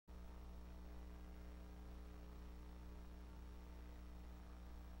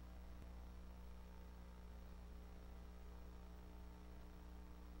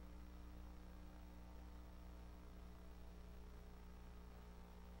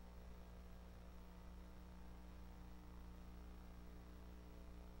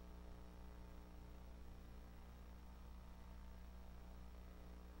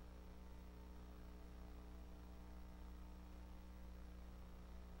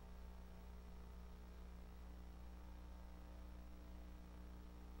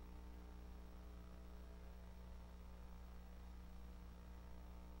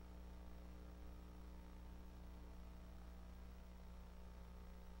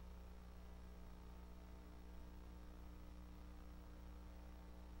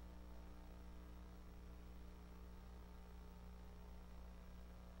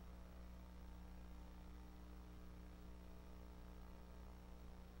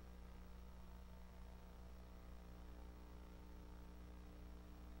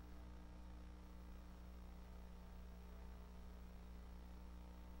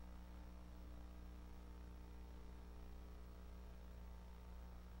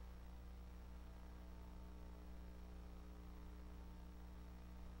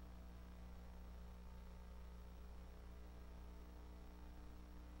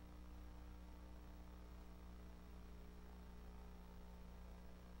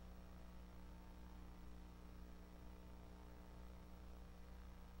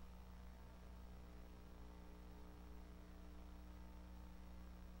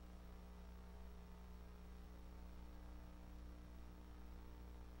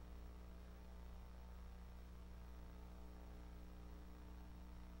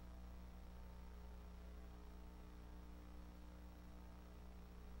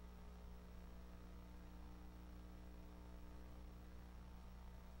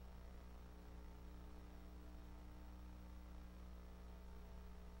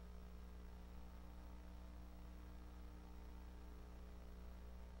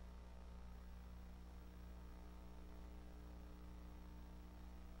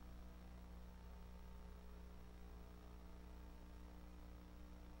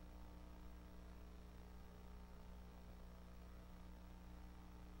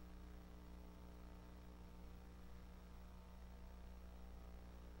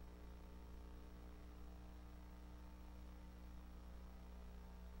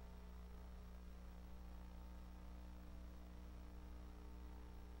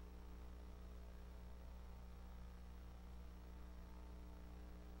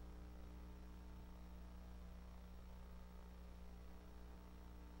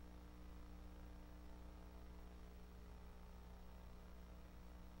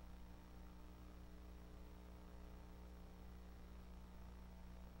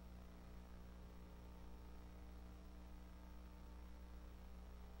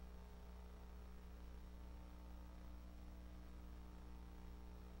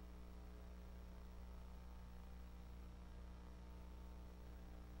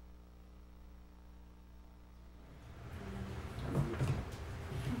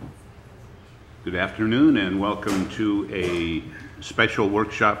Good afternoon and welcome to a special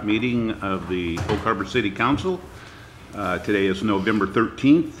workshop meeting of the Oak Harbor City Council. Today is November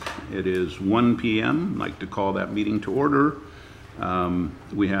 13th. It is 1 p.m. I'd like to call that meeting to order.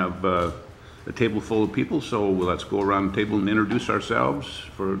 We have a table full of people, so let's go around the table and introduce ourselves.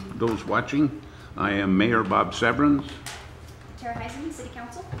 For those watching, I am Mayor Bob Severance. Tara Heisman, City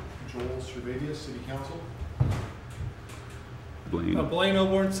Council. Joel Cervadius, City Council. Blaine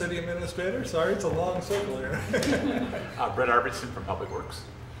Oborn, City Administrator. Sorry, it's a long circle here. Brett Arvidsson from Public Works.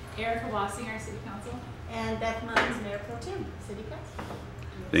 Erica Wassinger, City Council. And Beth Mullins, Mayor Pro Tem, City Council.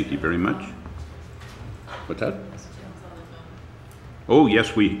 Thank you very much. What's that? Oh,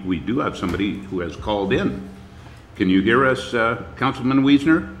 yes, we do have somebody who has called in. Can you hear us, Councilman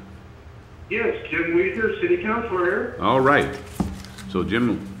Wiesner? Yes, Jim Wiesner, City Councilor here. All right. So Jim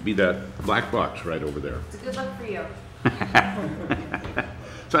will be that black box right over there. It's a good luck for you.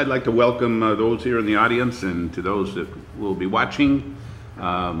 So I'd like to welcome those here in the audience and to those that will be watching.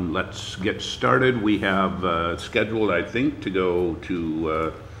 Let's get started. We have scheduled, I think, to go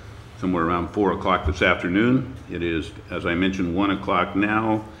to somewhere around 4 o'clock this afternoon. It is, as I mentioned, 1 o'clock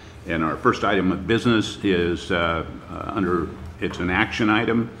now, and our first item of business is it's an action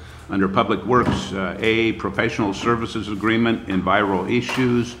item under Public Works, A, Professional Services Agreement, Enviro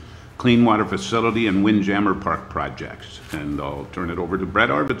Issues, Clean Water Facility, and Windjammer Park projects. And I'll turn it over to Brett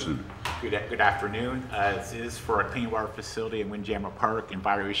Arvidsson. Good afternoon. This is for a Clean Water Facility and Windjammer Park,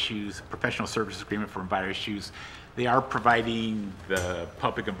 Enviro Issues, Professional Services Agreement for Enviro Issues. They are providing the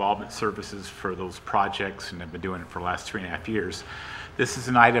public involvement services for those projects and have been doing it for the last 3.5 years. This is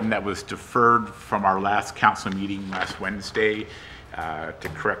an item that was deferred from our last council meeting last Wednesday to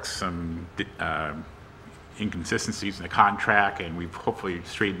correct some inconsistencies in the contract, and we've hopefully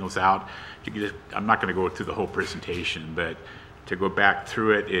straightened those out. I'm not going to go through the whole presentation, but to go back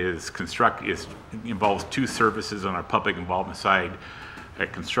through it involves two services on our public involvement side: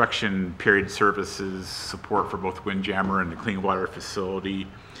 construction period services, support for both Windjammer and the Clean Water Facility.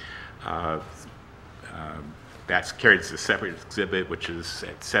 That's carried as a separate exhibit, which is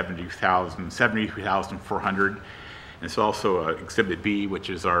at $73,400. And it's also Exhibit B, which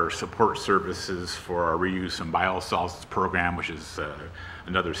is our support services for our reuse and biosolids program, which is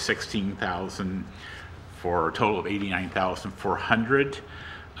another $16,000 for a total of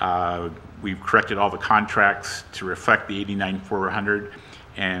 $89,400. We've corrected all the contracts to reflect the $89,400,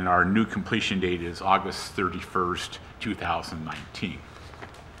 and our new completion date is August 31st, 2019.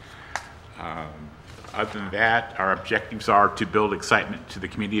 Other than that, our objectives are to build excitement to the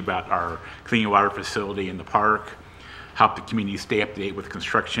community about our clean water facility in the park, help the community stay up to date with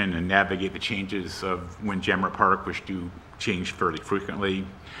construction and navigate the changes of Windjammer Park, which do change fairly frequently.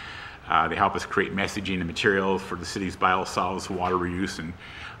 They help us create messaging and materials for the city's biosolids, water reuse, and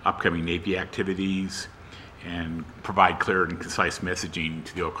upcoming Navy activities, and provide clear and concise messaging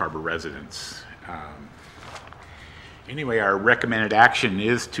to the Oak Harbor residents. Anyway, our recommended action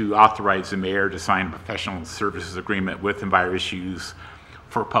is to authorize the mayor to sign a professional services agreement with Enviro Issues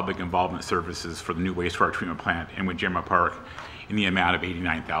for public involvement services for the new wastewater treatment plant in Windjammer Park in the amount of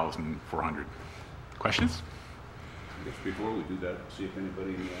 $89,400. Questions? I guess before we do that, see if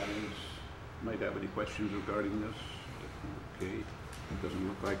anybody in the audience might have any questions regarding this. Okay, it doesn't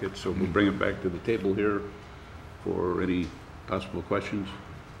look like it, so we'll bring it back to the table here for any possible questions.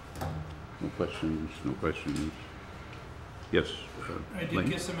 No questions, no questions. Yes. I did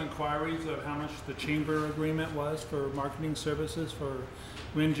get some inquiries of how much the chamber agreement was for marketing services for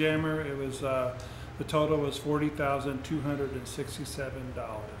Windjammer. It was the total was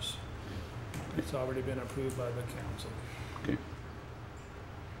 $40,267. It's already been approved by the council. Okay.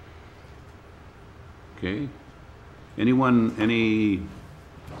 Okay. Anyone, any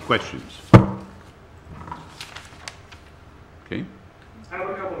questions? Okay. I have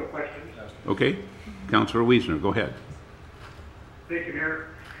a couple of questions. Okay. Councilor Wiesner, go ahead. Thank you, Mayor.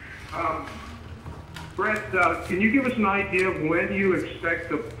 Brett, can you give us an idea of when you expect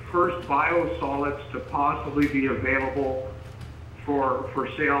the first biosolids to possibly be available for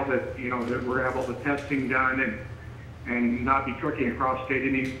sale, that that we're have all the testing done and not be trucking across state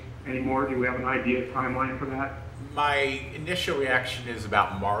anymore? Do we have an idea of timeline for that? My initial reaction is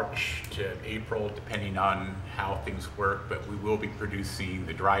about March to April, depending on how things work, but we will be producing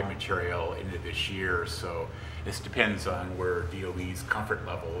the dry material into this year, so this depends on where DOE's comfort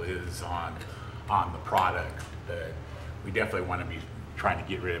level is on the product. But we definitely want to be trying to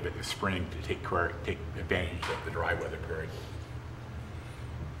get rid of it this spring to take advantage of the dry weather period.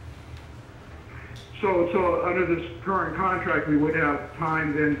 So under this current contract, we would have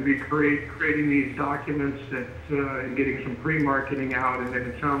time then to be creating these documents and getting some pre-marketing out, and then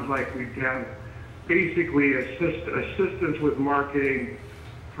it sounds like we'd have basically assistance with marketing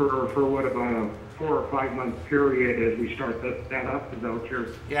for what, about a 4 or 5 month period as we start that up? Is that what you're?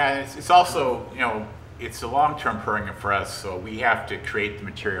 Yeah, it's also, you know, it's a long-term program for us, so we have to create the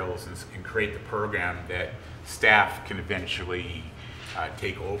materials and create the program that staff can eventually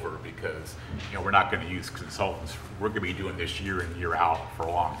take over, because, you know, we're not going to use consultants. We're going to be doing this year in, year out for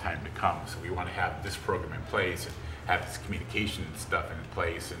a long time to come. So we want to have this program in place and have this communication stuff in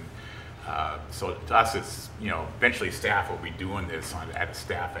place. And so to us, it's, you know, eventually staff will be doing this at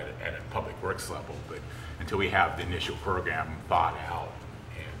a public works level. But until we have the initial program thought out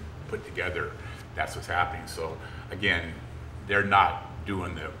and put together, that's what's happening. So again, they're not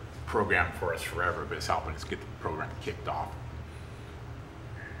doing the program for us forever, but it's helping us get the program kicked off.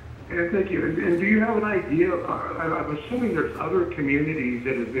 And thank you. And do you have an idea? I'm assuming there's other communities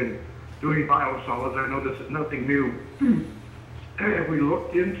that have been doing biosolids. I know this is nothing new. Have we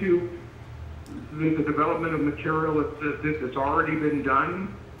looked into the development of material that's already been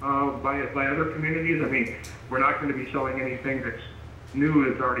done by other communities? I mean, we're not going to be selling anything that's new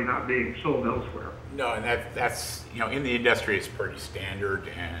that's already not being sold elsewhere. No, and that's, you know, in the industry it's pretty standard,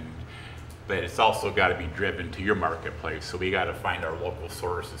 but it's also got to be driven to your marketplace. So we got to find our local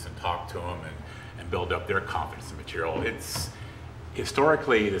sources and talk to them and build up their confidence in material. It's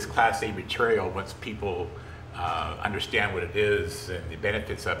historically this Class A material, once people understand what it is and the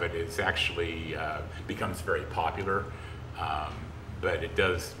benefits of it, it's actually becomes very popular. But it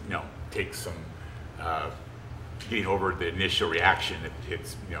does, you know, take some getting over the initial reaction.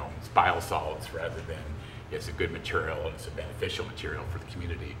 It's, you know, it's biosolids rather than it's a good material and it's a beneficial material for the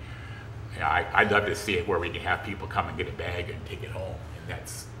community. You know, I'd love to see it where we can have people come and get a bag and take it home, and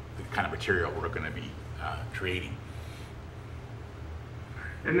that's the kind of material we're going to be creating.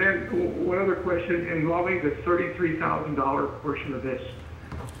 And then one other question involving the $33,000 portion of this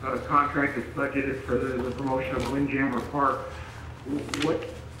contract that's budgeted for the promotion of Windjammer Park. What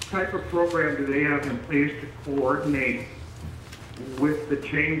type of program do they have in place to coordinate with the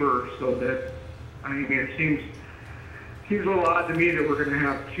chamber so that, I mean, it seems a little odd to me that we're going to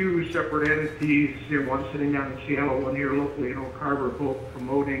have two separate entities, you know, one sitting down in Seattle, one here locally in Oak Harbor, both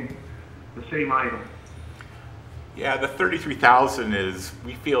promoting the same item. Yeah, the 33,000 is,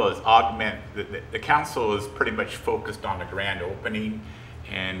 we feel, is augment, the council is pretty much focused on the grand opening,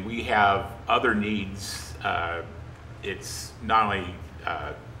 and we have other needs. It's not only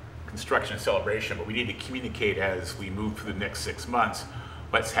construction and celebration, but we need to communicate as we move through the next 6 months,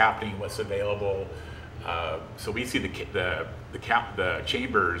 what's happening, what's available. So we see the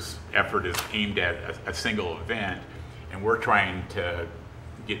chamber's effort is aimed at a single event, and we're trying to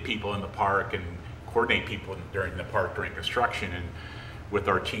get people in the park and coordinate people during the park during construction. And with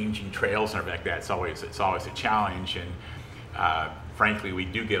our changing trails and everything like that, it's always a challenge. And frankly, we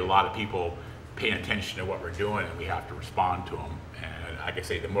do get a lot of people paying attention to what we're doing, and we have to respond to them. And like I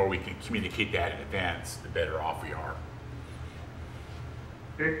say, the more we can communicate that in advance, the better off we are.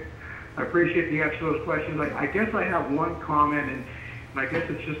 Okay. I appreciate the answer to those questions. I guess I have one comment, and I guess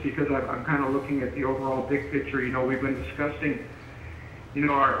it's just because I'm kind of looking at the overall big picture. You know, we've been discussing, you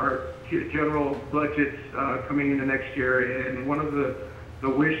know, our general budgets coming into next year, and one of the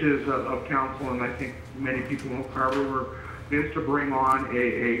wishes of council, and I think many people in Oak Harbor is to bring on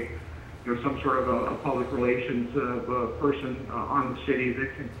you know, some sort of a public relations person on the city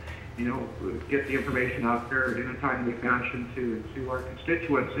that can, you know, get the information out there in a timely fashion to our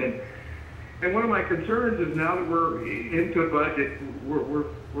constituents. And one of my concerns is now that we're into a budget,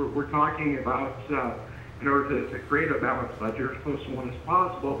 we're talking about, in order to create a balanced budget, as close to one as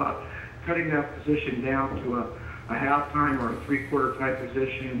possible, about cutting that position down to a half-time or a three-quarter time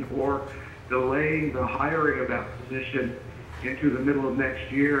position, or delaying the hiring of that position into the middle of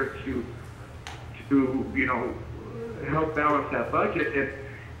next year to you know, help balance that budget. And,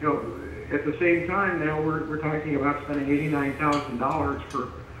 you know, at the same time now we're talking about spending $89,000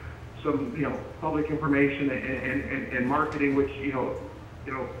 for some, you know, public information and marketing, which, you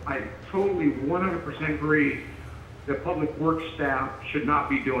know, I totally 100% agree that public works staff should not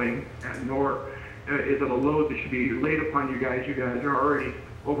be doing, and nor is it a load that should be laid upon you guys. You guys are already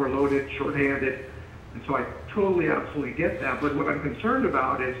overloaded, shorthanded, and so I totally, absolutely get that. But what I'm concerned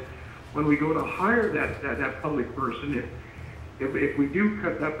about is when we go to hire that public person, if we do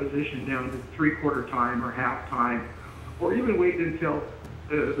cut that position down to three-quarter time or half time, or even wait until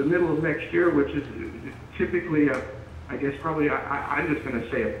the middle of next year, which is typically I guess probably I'm just going to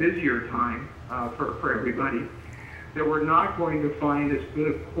say a busier time for everybody, that we're not going to find as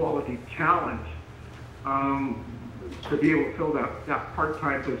good of quality talent to be able to fill that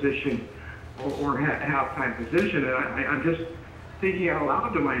part-time position or half-time position. And I'm just thinking out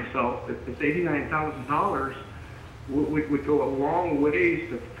loud to myself that this $89,000 would go a long ways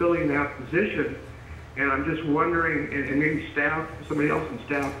to filling that position. And I'm just wondering, and maybe staff, somebody else in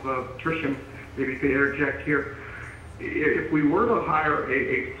staff, Tricia, maybe could interject here, if we were to hire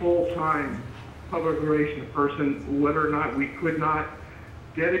a full-time public relations person, whether or not we could not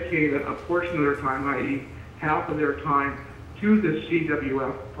dedicate a portion of their time, i.e. half of their time, to the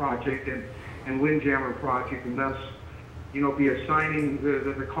CWF project and Windjammer project, and thus, be assigning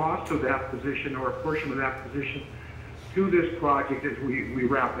the cost of that position or a portion of that position to this project as we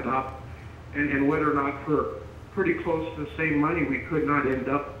wrap it up, and whether or not for pretty close to the same money we could not end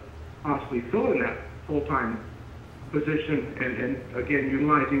up possibly filling that full-time position and again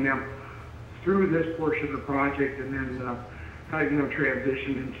utilizing them through this portion of the project, and then having them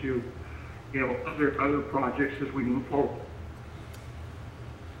transition into other projects as we move forward.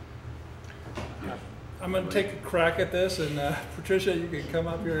 I'm going to take a crack at this, and Patricia, you can come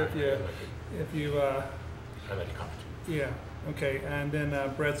up here if you. I'd like to comment. Yeah. Okay. And then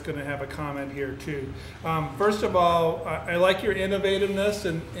Brett's going to have a comment here too. First of all, I like your innovativeness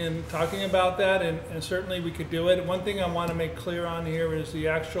in talking about that, and certainly we could do it. One thing I want to make clear on here is the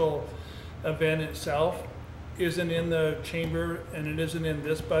actual event itself isn't in the chamber, and it isn't in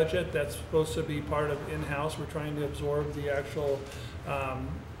this budget. That's supposed to be part of in-house. We're trying to absorb the actual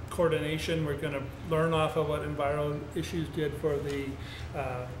coordination. We're going to learn off of what Enviro Issues did for the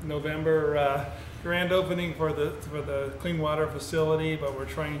November grand opening for the clean water facility, but we're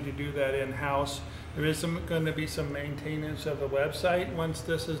trying to do that in-house. There is going to be some maintenance of the website once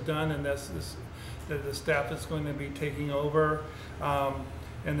this is done, and that's the staff that's going to be taking over.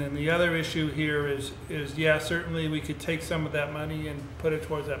 And then the other issue here is yeah, certainly we could take some of that money and put it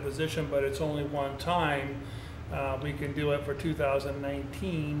towards that position, but it's only one time. We can do it for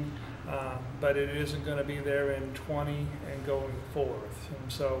 2019, but it isn't going to be there in 20 and going forth.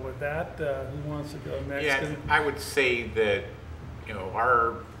 And so with that, who wants to go next? Yeah, I would say that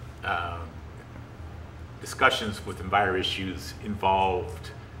our discussions with Enviro Issues involved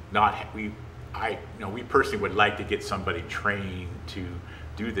we personally would like to get somebody trained to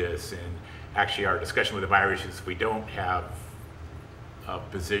do this, and actually our discussion with Enviro Issues, if we don't have a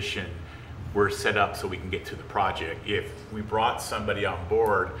position, we're set up so we can get to the project. If we brought somebody on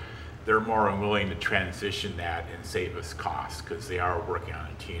board, they're more than willing to transition that and save us costs because they are working on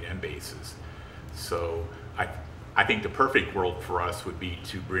a T&M basis. So I think the perfect world for us would be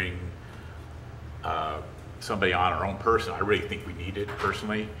to bring somebody on our own person. I really think we need it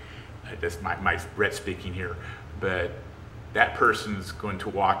personally. That's my Brett speaking here, but that person's going to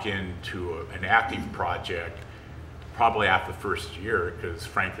walk into an active project probably after the first year, because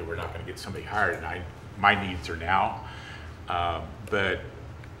frankly we're not going to get somebody hired, and my needs are now. But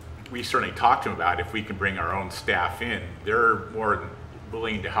we certainly talked to them about if we can bring our own staff in, they're more than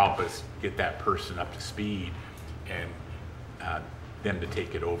willing to help us get that person up to speed and them to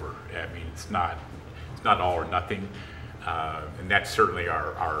take it over. I mean, it's not all or nothing, and that's certainly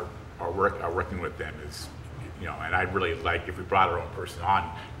our working with them is, and I'd really like if we brought our own person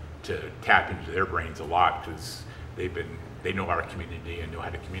on to tap into their brains a lot, because they know our community and know how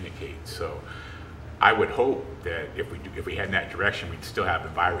to communicate. So I would hope that if we head in that direction, we'd still have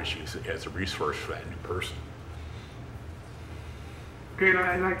Enviro Issues as a resource for that new person. Okay,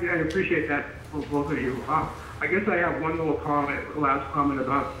 and I appreciate that for both of you. I guess I have one little last comment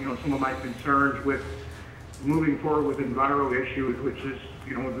about some of my concerns with moving forward with Enviro Issues, which is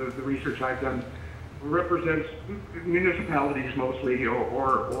the research I've done represents municipalities mostly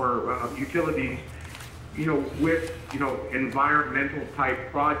or utilities, with environmental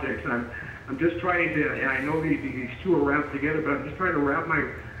type projects. And I'm just trying to, and I know these two are wrapped together, but I'm just trying to wrap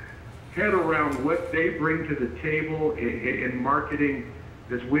my head around what they bring to the table in marketing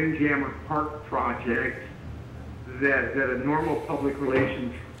this Windjammer Park project that a normal public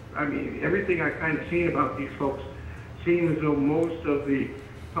relations, I mean, everything I've kind of seen about these folks seems as though most of the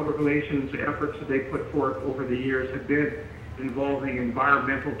public relations efforts that they put forth over the years have been involving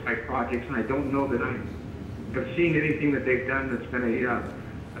environmental type projects, and I don't know that I have seen anything that they've done that's been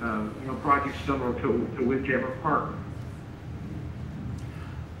a project similar to Windjammer Park.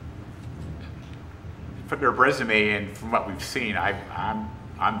 From their resume and from what we've seen,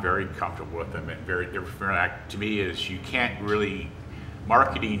 I'm very comfortable with them, and to me is you can't really,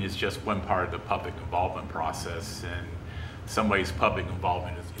 marketing is just one part of the public involvement process, and in some ways public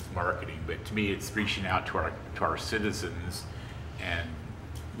involvement is marketing, but to me it's reaching out to our citizens and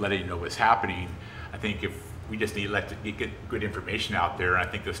letting them know what's happening. I think if we just need to get good information out there, I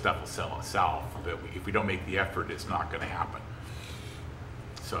think this stuff will sell itself, but if we don't make the effort, it's not going to happen.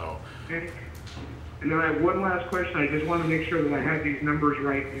 So, Okay. And then I have one last question. I just want to make sure that I have these numbers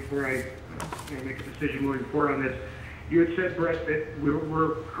right before I make a decision moving forward on this. You had said, Brett, that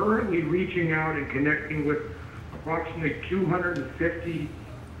we're currently reaching out and connecting with approximately 250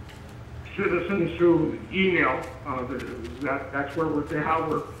 citizens through email. That's where how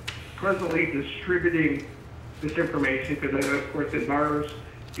we're presently distributing this information, because of course the virus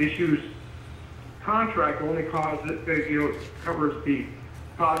issues contract only covers the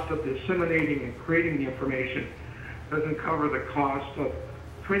cost of disseminating and creating the information, doesn't cover the cost of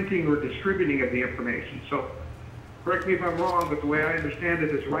printing or distributing of the information. So correct me if I'm wrong, but the way I understand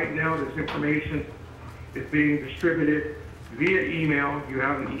it is right now this information is being distributed via email. You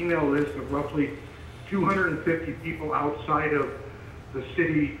have an email list of roughly 250 people outside of the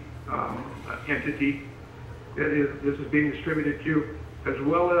city entity that this is being distributed to, as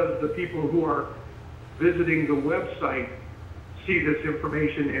well as the people who are visiting the website see this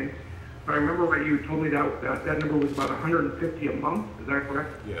information. And if I remember right, you told me that number was about 150 a month. Is that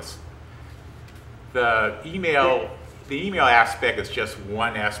correct? yes. The email aspect is just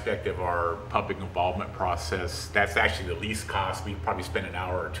one aspect of our public involvement process. That's actually the least cost. We probably spend an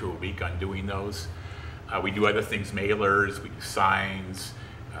hour or two a week on doing those. We do other things, mailers, we do signs,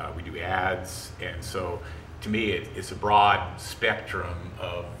 we do ads, and so to me it's a broad spectrum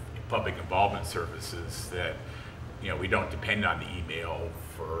of public involvement services that, you know, we don't depend on the email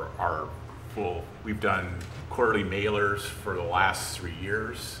for our full. We've done quarterly mailers for the last 3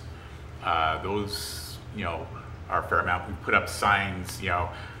 years. Those, you know, are a fair amount. We put up signs, you know,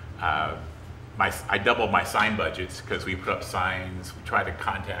 I doubled my sign budgets because we put up signs, we try to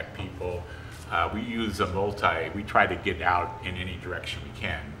contact people. We use we try to get out in any direction we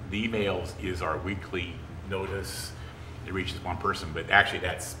can. The emails is our weekly notice. It reaches one person, but actually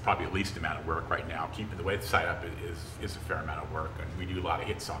that's probably the least amount of work right now. Keeping the website up is a fair amount of work, and we do a lot of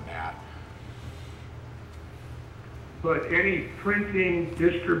hits on that. But any printing,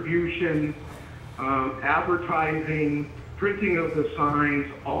 distribution, advertising, printing of the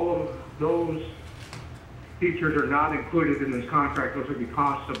signs, all of those features are not included in this contract. Those would be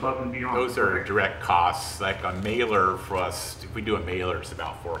costs above and beyond. Those are direct costs. Like a mailer for us, if we do a mailer, it's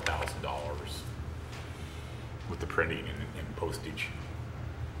about $4,000 with the printing and postage.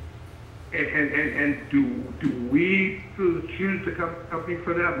 And do we choose the company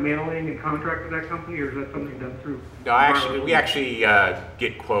for that, mailing and contract with that company, or is that something done through? No, we actually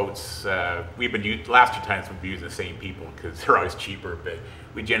get quotes. We've been last 2 times we've used the same people because they're always cheaper, but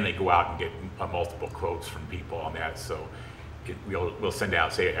we generally go out and get multiple quotes from people on that. So we'll send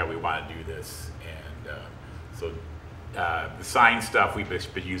out, say, hey, we want to do this, and so the sign stuff we've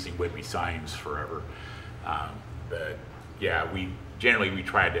been using Whitby Signs forever. But yeah, we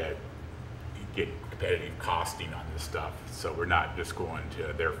try to get competitive costing on this stuff, so we're not just going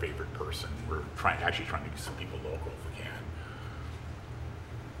to their favorite person. We're actually trying to get some people local if we can.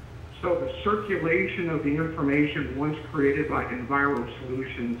 So the circulation of the information once created by Enviro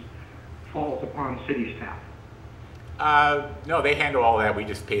Solutions falls upon city staff? No, they handle all that. We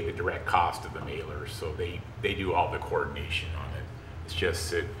just pay the direct cost of the mailer, so they do all the coordination on it. It's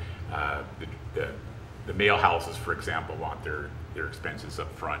just that the mail houses, for example, want their expenses up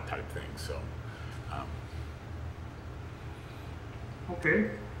front type thing. So. Okay.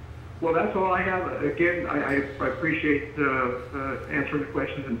 Well, that's all I have. Again, I appreciate answering the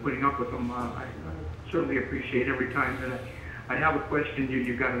questions and putting up with them. I certainly appreciate every time that I have a question,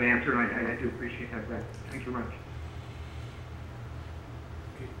 you've got an answer, and I do appreciate that, Brett. Thank you very much.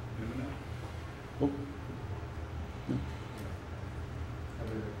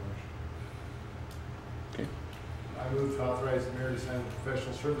 Okay. I move to authorize the mayor to sign a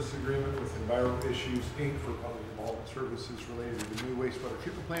professional service agreement with Enviro Issues, Inc. for public involvement services related to the new wastewater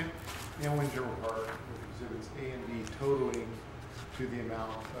treatment plant and Wind General Park with exhibits A and B totaling to the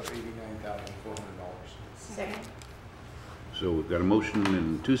amount of $89,400. Second. So we've got a motion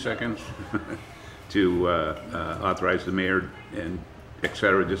in 2 seconds to authorize the mayor and et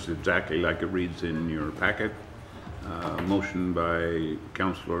cetera, just exactly like it reads in your packet. Motion by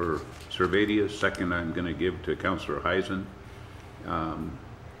Councillor Servadius, second I'm going to give to Councillor Heisen.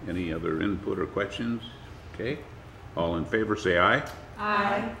 Any other input or questions? Okay. All in favor say aye.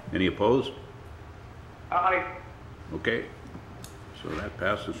 Aye. Any opposed? Aye. Okay. So that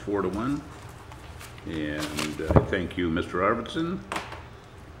passes 4-1. And thank you, Mr. Arvidsson.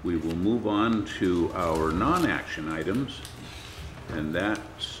 We will move on to our non-action items. And that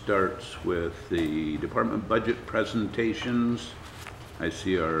starts with the department budget presentations. I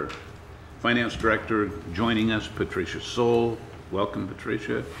see our finance director joining us, Patricia Soul. Welcome,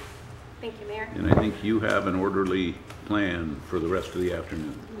 Patricia. Thank you, Mayor. And I think you have an orderly plan for the rest of the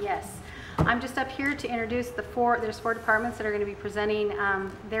afternoon. Yes. I'm just up here to introduce there's 4 departments that are going to be presenting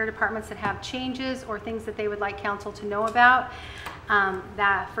their departments that have changes or things that they would like council to know about.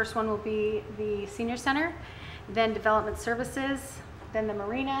 That first one will be the senior center, then development services, then the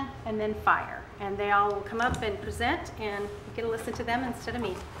marina, and then fire. And they all will come up and present, and you get to listen to them instead of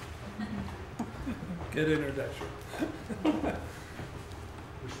me. Good introduction.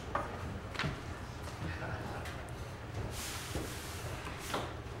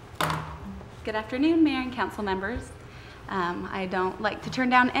 Good afternoon, Mayor and council members. I don't like to turn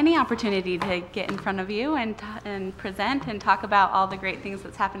down any opportunity to get in front of you and present and talk about all the great things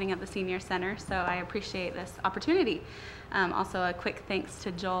that's happening at the Senior Center, so I appreciate this opportunity. Also, a quick thanks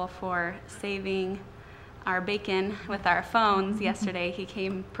to Joel for saving our bacon with our phones yesterday. He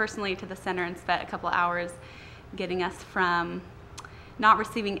came personally to the center and spent a couple hours getting us from not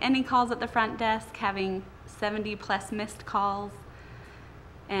receiving any calls at the front desk, having 70 plus missed calls,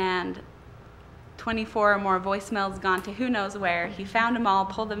 and 24 or more voicemails gone to who knows where. He found them all,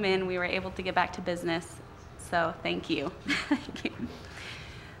 pulled them in. We were able to get back to business. So thank you. Thank you.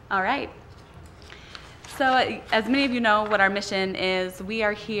 All right. So as many of you know what our mission is, we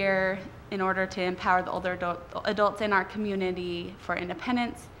are here in order to empower the older adults in our community for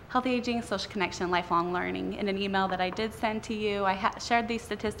independence, healthy aging, social connection, and lifelong learning. In an email that I did send to you, I shared these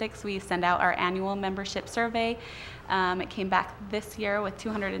statistics. We send out our annual membership survey. It came back this year with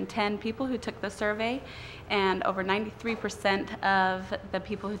 210 people who took the survey, and over 93% of the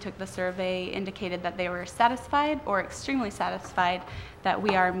people who took the survey indicated that they were satisfied or extremely satisfied that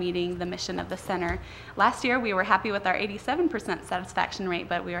we are meeting the mission of the center. Last year, we were happy with our 87% satisfaction rate,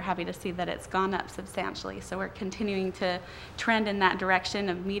 but we were happy to see that it's gone up substantially. So we're continuing to trend in that direction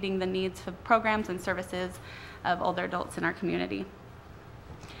of meeting the needs of programs and services of older adults in our community.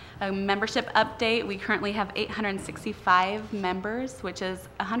 A membership update, we currently have 865 members, which is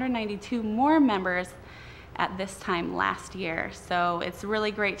 192 more members at this time last year. So it's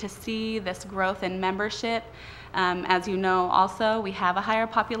really great to see this growth in membership. As you know, also, we have a higher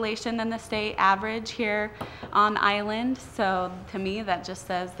population than the state average here on island. So to me, that just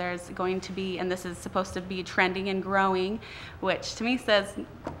says there's going to be, and this is supposed to be trending and growing, which to me says,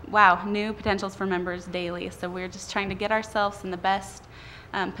 wow, new potentials for members daily. So we're just trying to get ourselves in the best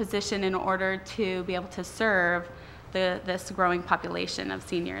position in order to be able to serve this growing population of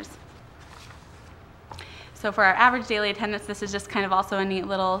seniors. So for our average daily attendance, this is just kind of also a neat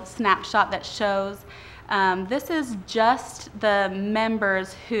little snapshot that shows this is just the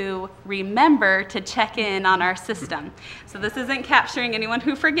members who remember to check in on our system. So this isn't capturing anyone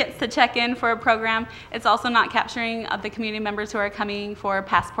who forgets to check in for a program. It's also not capturing the community members who are coming for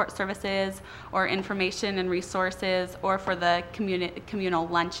passport services or information and resources or for the communal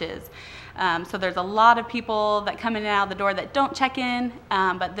lunches. So there's a lot of people that come in and out of the door that don't check in,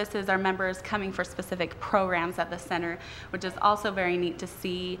 but this is our members coming for specific programs at the center, which is also very neat to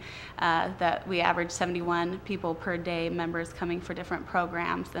see that we average 71 people per day, members coming for different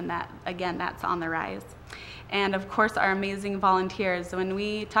programs, and that, again, that's on the rise. And of course, our amazing volunteers. When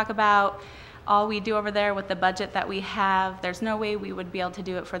we talk about all we do over there with the budget that we have, there's no way we would be able to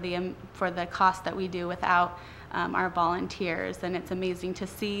do it for the cost that we do without our volunteers, and it's amazing to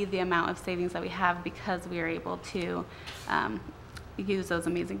see the amount of savings that we have because we are able to use those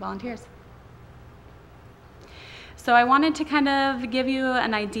amazing volunteers. So I wanted to kind of give you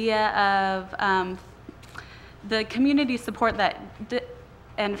an idea of the community support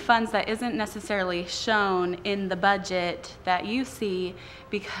and funds that isn't necessarily shown in the budget that you see,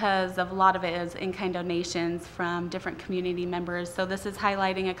 because of a lot of it is in-kind donations from different community members. So this is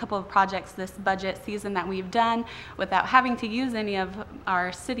highlighting a couple of projects this budget season that we've done without having to use any of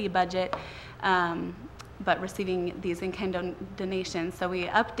our city budget, but receiving these in-kind donations. So we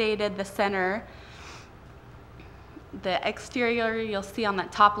updated the center. The exterior you'll see on the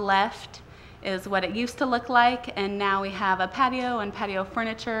top left is what it used to look like, and now we have a patio and patio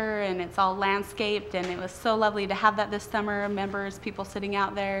furniture, and it's all landscaped, and it was so lovely to have that this summer. Members, people sitting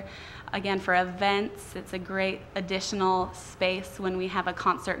out there, again, for events. It's a great additional space when we have a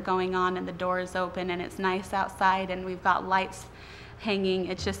concert going on and the door is open and it's nice outside and we've got lights hanging.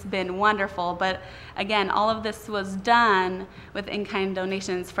 It's just been wonderful. But again, all of this was done with in-kind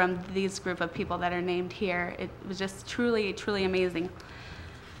donations from these group of people that are named here. It was just truly, truly amazing.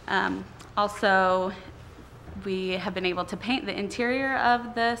 Also, we have been able to paint the interior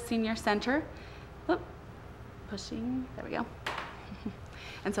of the senior center. Oop, pushing, there we go.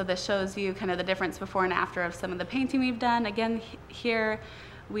 And so this shows you kind of the difference before and after of some of the painting we've done. Again, here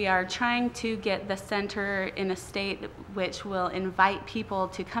we are trying to get the center in a state which will invite people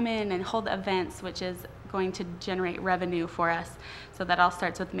to come in and hold events, which is going to generate revenue for us. So that all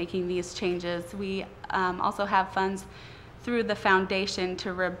starts with making these changes. We also have funds through the foundation,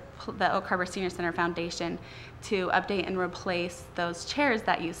 the Oak Harbor Senior Center Foundation, to update and replace those chairs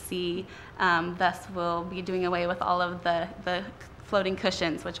that you see. Thus, we'll be doing away with all of the floating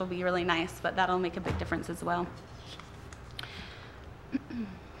cushions, which will be really nice, but that'll make a big difference as well.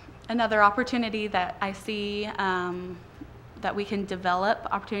 Another opportunity that I see that we can develop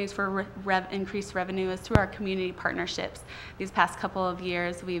opportunities for increased revenue is through our community partnerships. These past couple of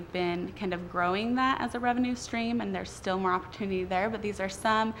years, we've been kind of growing that as a revenue stream, and there's still more opportunity there, but these are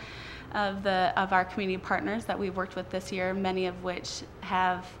some of our community partners that we've worked with this year, many of which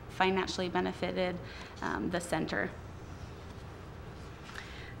have financially benefited the center.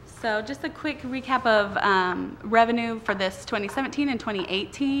 So just a quick recap of revenue for this 2017 and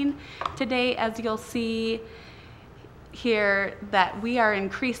 2018 to date. As you'll see here, that we are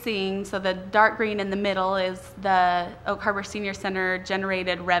increasing, so the dark green in the middle is the Oak Harbor Senior Center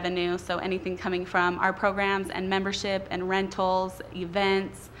generated revenue, so anything coming from our programs and membership and rentals,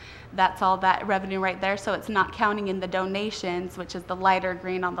 events, that's all that revenue right there. So it's not counting in the donations, which is the lighter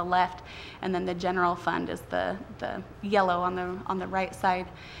green on the left, and then the general fund is the yellow on the right side.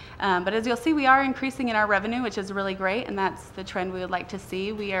 But as you'll see, we are increasing in our revenue, which is really great, and that's the trend we would like to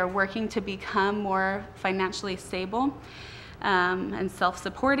see. We are working to become more financially stable and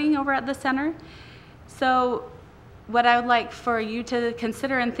self-supporting over at the center. So what I would like for you to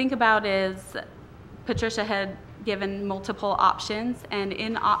consider and think about is, Patricia had given multiple options, and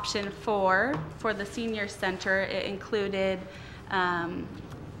in option 4 for the senior center, it included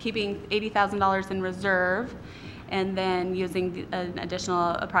keeping $80,000 in reserve, and then using an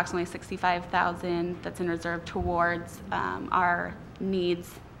additional approximately $65,000 that's in reserve towards our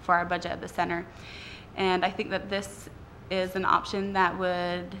needs for our budget at the center. And I think that this is an option that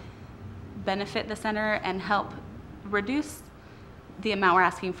would benefit the center and help reduce the amount we're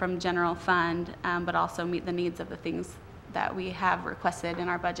asking from general fund, but also meet the needs of the things that we have requested in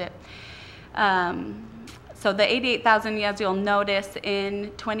our budget. So the $88,000, as you'll notice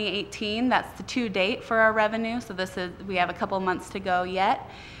in 2018, that's the to date for our revenue. So we have a couple months to go yet,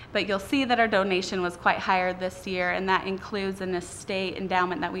 but you'll see that our donation was quite higher this year, and that includes an estate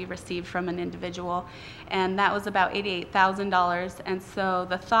endowment that we received from an individual, and that was about $88,000. And so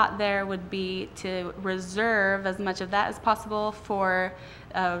the thought there would be to reserve as much of that as possible for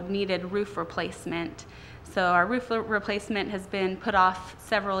needed roof replacement. So our roof replacement has been put off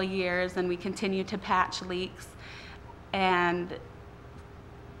several years, and we continue to patch leaks, and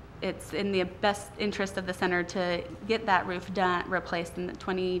it's in the best interest of the center to get that roof replaced in the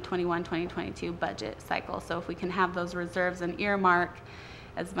 2021-2022 budget cycle. So if we can have those reserves and earmark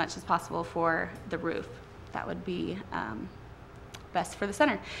as much as possible for the roof, that would be best for the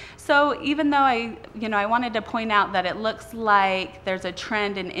center. So even though I wanted to point out that it looks like there's a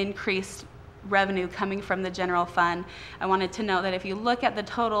trend in increased revenue coming from the general fund, I wanted to note that if you look at the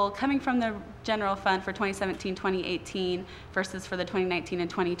total coming from the general fund for 2017-2018 versus for the 2019 and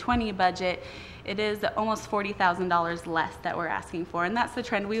 2020 budget, it is almost $40,000 less that we're asking for, and that's the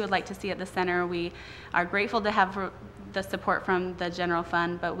trend we would like to see at the center. We are grateful to have the support from the general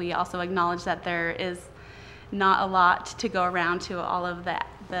fund, but we also acknowledge that there is not a lot to go around to all of the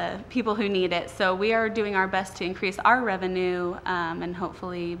people who need it. So we are doing our best to increase our revenue and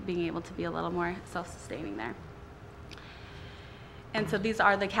hopefully being able to be a little more self-sustaining there. And so these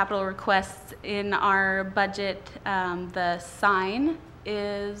are the capital requests in our budget. The sign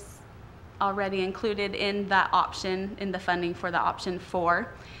is already included in that option, in the funding for the option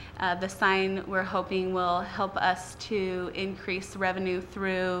 4. The sign we're hoping will help us to increase revenue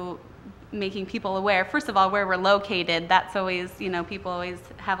through making people aware, first of all, where we're located. That's always, people always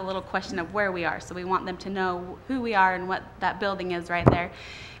have a little question of where we are. So we want them to know who we are and what that building is right there.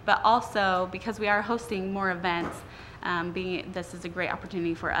 But also, because we are hosting more events, this is a great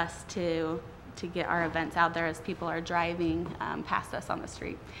opportunity for us to get our events out there as people are driving past us on the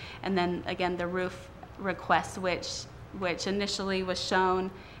street. And then again, the roof request, which initially was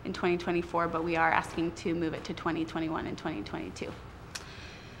shown in 2024, but we are asking to move it to 2021 and 2022.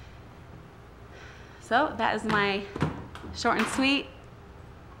 So that is my short and sweet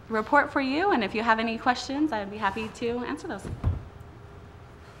report for you, and if you have any questions, I'd be happy to answer those.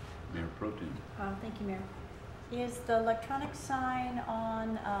 Mayor Pro Tem. Thank you, Mayor. Is the electronic sign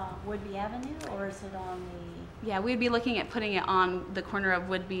on Woodby Avenue, or is it on the... Yeah, we'd be looking at putting it on the corner of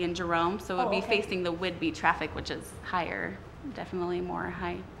Woodby and Jerome, so it would be facing the Woodby traffic, which is higher, definitely more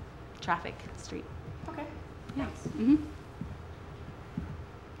high traffic street. Okay. Yeah. Thanks. Mm-hmm.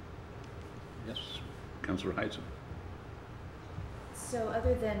 Yes. Councilor Heisen. So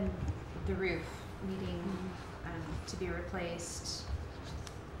other than the roof needing to be replaced,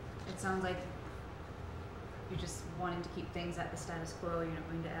 it sounds like you're just wanting to keep things at the status quo. You're not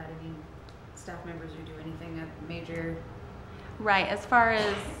going to add any staff members or do anything of major. Right, as far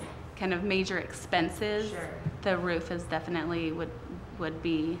as kind of major expenses, Sure. the roof is definitely would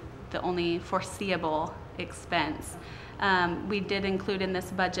be the only foreseeable expense. We did include in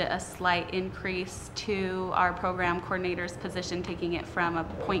this budget a slight increase to our program coordinator's position, taking it from a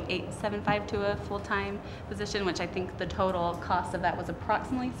 .875 to a full-time position, which I think the total cost of that was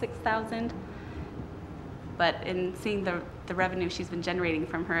approximately $6,000. But in seeing the revenue she's been generating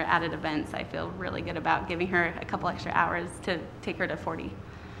from her added events, I feel really good about giving her a couple extra hours to take her to 40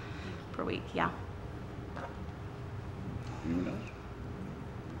 per week, yeah. Anyone else?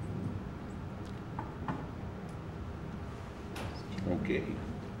 Okay.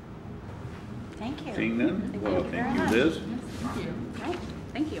 Thank you. Seeing none? Well, very thank you, much. Liz. Thank you. Right,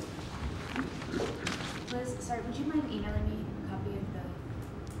 thank you. Liz, sorry, would you mind emailing me a copy of the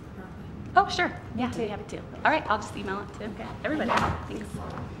PowerPoint? Oh, sure, yeah, I'd be happy to. All right, I'll just email it to everybody, thanks.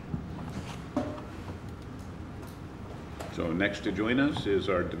 So next to join us is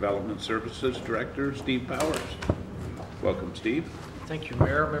our Development Services Director, Steve Powers. Welcome, Steve. Thank you,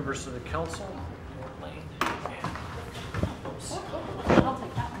 Mayor, members of the council. I'll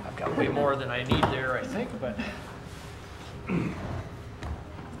take that one. I've got way more than I need there, I think, but. All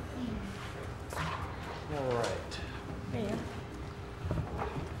right. There.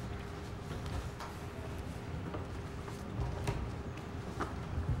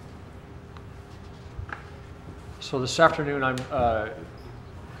 So this afternoon, I'm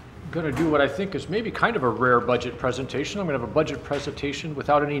going to do what I think is maybe kind of a rare budget presentation. I'm going to have a budget presentation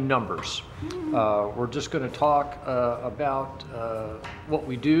without any numbers. We're just going to talk about what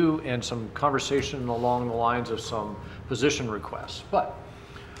we do and some conversation along the lines of some position requests. But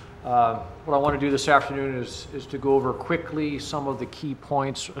what I want to do this afternoon is to go over quickly some of the key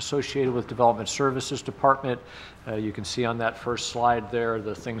points associated with Development Services Department. You can see on that first slide there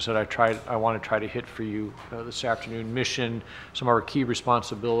the things that I want to try to hit for you this afternoon: mission, some of our key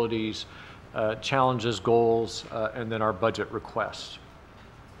responsibilities, challenges, goals, and then our budget requests.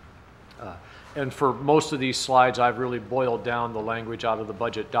 And for most of these slides, I've really boiled down the language out of the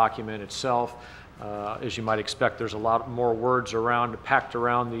budget document itself. As you might expect, there's a lot more words packed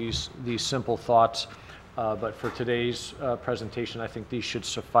around these simple thoughts. But for today's presentation, I think these should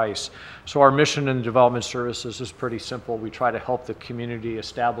suffice. So our mission in Development Services is pretty simple. We try to help the community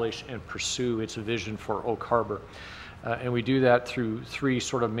establish and pursue its vision for Oak Harbor. And we do that through three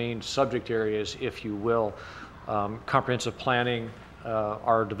sort of main subject areas, if you will: comprehensive planning,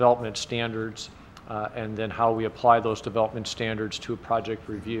 our development standards, and then how we apply those development standards to a project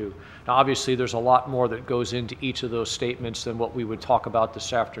review. Now, obviously, there's a lot more that goes into each of those statements than what we would talk about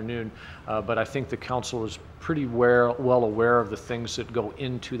this afternoon, but I think the council is pretty well aware of the things that go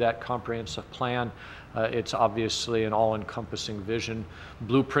into that comprehensive plan. It's obviously an all-encompassing vision,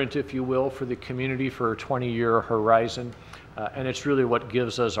 blueprint, if you will, for the community for a 20-year horizon, and it's really what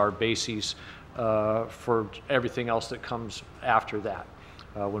gives us our bases for everything else that comes after that.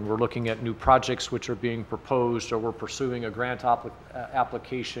 When we're looking at new projects which are being proposed, or we're pursuing a grant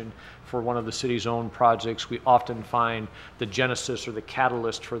application for one of the city's own projects, we often find the genesis or the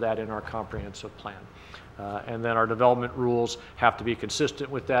catalyst for that in our comprehensive plan. And then our development rules have to be consistent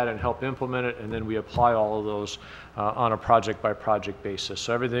with that and help implement it, and then we apply all of those on a project-by-project basis.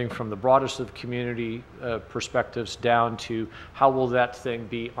 So everything from the broadest of community perspectives down to how will that thing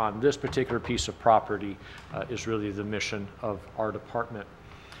be on this particular piece of property is really the mission of our department.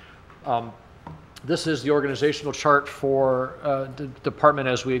 This is the organizational chart for the department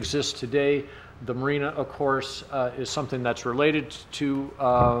as we exist today. The marina, of course, is something that's related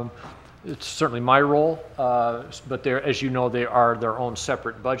to it's certainly my role, but as you know, they are their own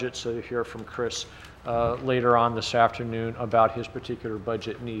separate budgets. So you'll hear from Chris later on this afternoon about his particular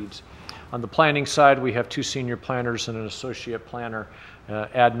budget needs. On the planning side, we have 2 senior planners and an associate planner.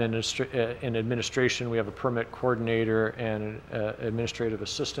 In administration, we have a permit coordinator and an administrative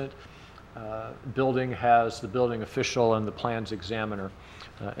assistant. Building has the building official and the plans examiner.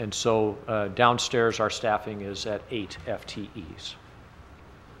 And so downstairs, our staffing is at 8 FTEs.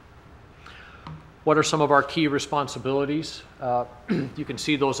 What are some of our key responsibilities? You can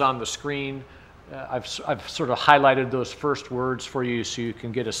see those on the screen. I've sort of highlighted those first words for you so you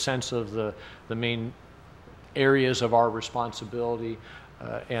can get a sense of the main areas of our responsibility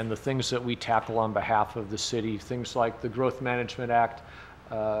and the things that we tackle on behalf of the city. Things like the Growth Management Act,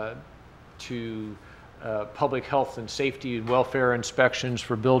 to public health and safety and welfare inspections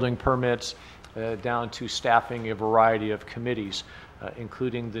for building permits, down to staffing a variety of committees,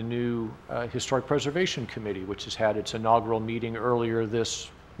 including the new Historic Preservation Committee, which has had its inaugural meeting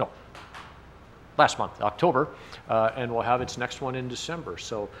last month, October, and will have its next one in December.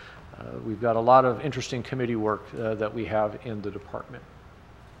 So we've got a lot of interesting committee work that we have in the department.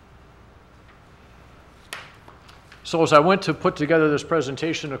 So as I went to put together this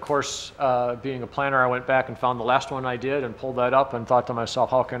presentation, of course, being a planner, I went back and found the last one I did and pulled that up and thought to myself,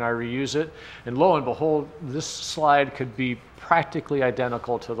 how can I reuse it? And lo and behold, this slide could be practically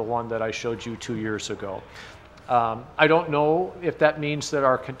identical to the one that I showed you 2 years ago. I don't know if that means that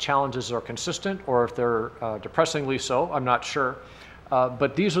our challenges are consistent or if they're depressingly so. I'm not sure.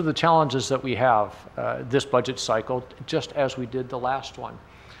 But these are the challenges that we have this budget cycle, just as we did the last one.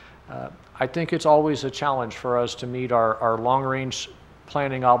 I think it's always a challenge for us to meet our long-range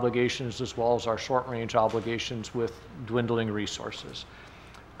planning obligations as well as our short-range obligations with dwindling resources.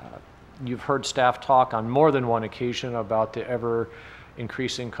 You've heard staff talk on more than one occasion about the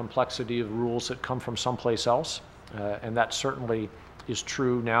ever-increasing complexity of rules that come from someplace else, and that certainly is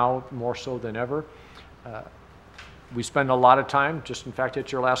true now more so than ever. We spend a lot of time, just in fact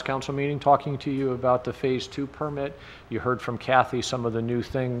at your last council meeting, talking to you about the Phase 2 permit. You heard from Kathy some of the new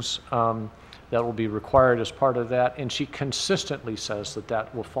things that will be required as part of that, and she consistently says that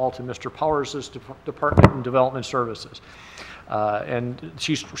that will fall to Mr. Powers' Department in Development Services. And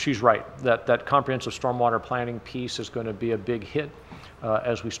she's right, that comprehensive stormwater planning piece is going to be a big hit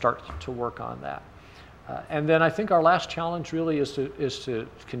as we start to work on that. And then I think our last challenge really is to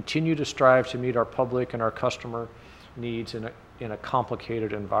continue to strive to meet our public and our customer needs in a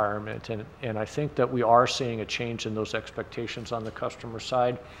complicated environment. And I think that we are seeing a change in those expectations on the customer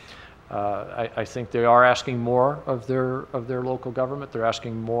side. I think they are asking more of their local government. They're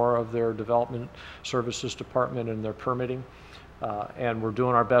asking more of their development services department and their permitting. And we're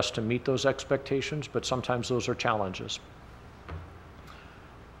doing our best to meet those expectations, but sometimes those are challenges.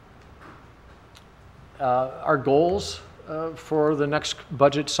 Our goals for the next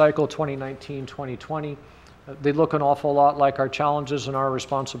budget cycle, 2019-2020, they look an awful lot like our challenges and our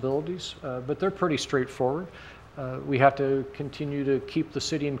responsibilities, but they're pretty straightforward. We have to continue to keep the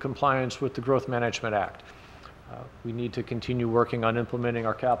city in compliance with the Growth Management Act. We need to continue working on implementing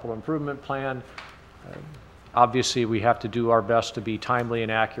our capital improvement plan. Obviously, we have to do our best to be timely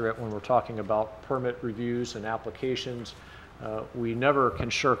and accurate when we're talking about permit reviews and applications. We never can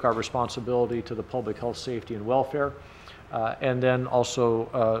shirk our responsibility to the public health, safety, and welfare. And then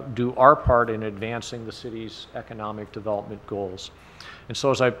also do our part in advancing the city's economic development goals. And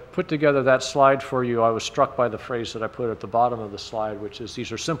so as I put together that slide for you, I was struck by the phrase that I put at the bottom of the slide, which is,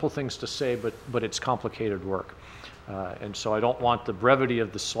 these are simple things to say, but it's complicated work. And so I don't want the brevity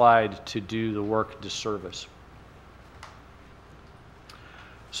of the slide to do the work disservice.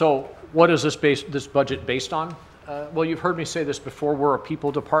 So what is this budget based on? Well, you've heard me say this before, we're a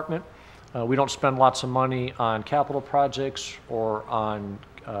people department. We don't spend lots of money on capital projects or on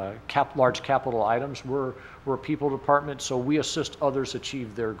large capital items. We're a people department, so we assist others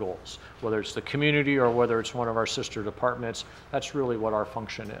achieve their goals, whether it's the community or whether it's one of our sister departments. That's really what our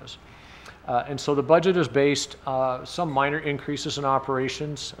function is. And so the budget is based some minor increases in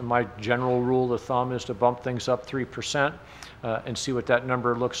operations. And my general rule of thumb is to bump things up 3% and see what that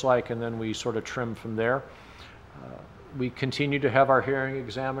number looks like, and then we sort of trim from there. We continue to have our hearing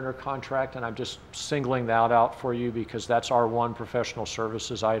examiner contract, and I'm just singling that out for you because that's our one professional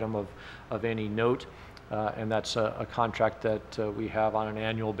services item of any note. And that's a contract that we have on an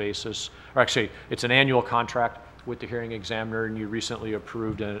annual basis. Or actually, it's an annual contract with the hearing examiner, and you recently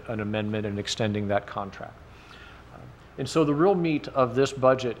approved an amendment in extending that contract. And so the real meat of this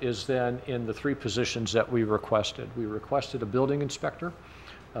budget is then in the three positions that we requested. We requested a building inspector,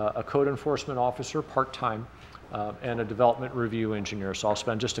 a code enforcement officer, part-time, and a development review engineer. So I'll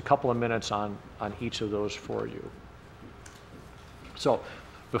spend just a couple of minutes on each of those for you. So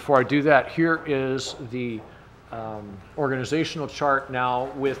before I do that, here is the organizational chart now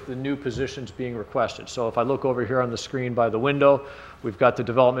with the new positions being requested. So if I look over here on the screen by the window, we've got the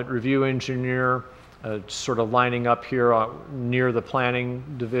development review engineer sort of lining up here near the planning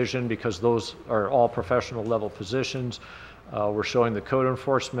division because those are all professional level positions. We're showing the code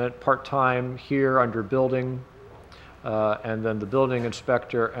enforcement part-time here under building, and then the building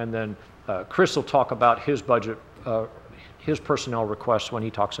inspector, and then Chris will talk about his budget, his personnel requests when he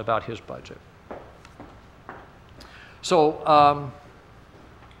talks about his budget.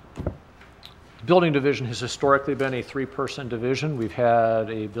 The building division has historically been a 3-person division. We've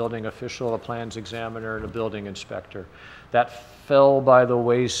had a building official, a plans examiner, and a building inspector. That fell by the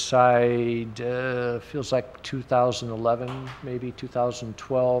wayside, feels like 2011, maybe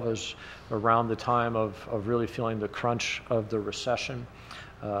 2012, is around the time of really feeling the crunch of the recession.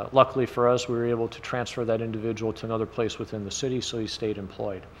 Luckily for us, we were able to transfer that individual to another place within the city, so he stayed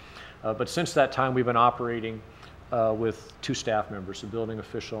employed. But since that time, we've been operating with 2 staff members, the building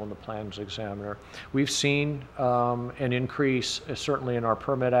official and the plans examiner. We've seen an increase, certainly in our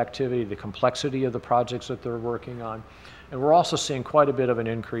permit activity, the complexity of the projects that they're working on. And we're also seeing quite a bit of an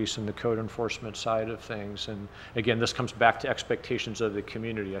increase in the code enforcement side of things. And again, this comes back to expectations of the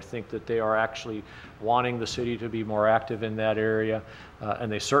community. I think that they are actually wanting the city to be more active in that area.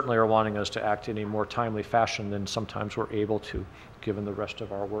 And they certainly are wanting us to act in a more timely fashion than sometimes we're able to, given the rest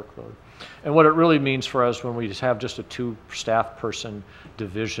of our workload. And what it really means for us when we just have just a 2 staff person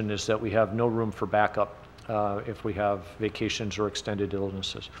division is that we have no room for backup if we have vacations or extended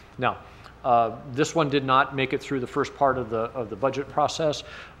illnesses. Now, this one did not make it through the first part of the budget process,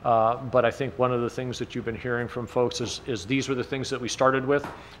 but I think one of the things that you've been hearing from folks is these were the things that we started with.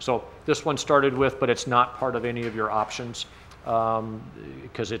 So this one started with, but it's not part of any of your options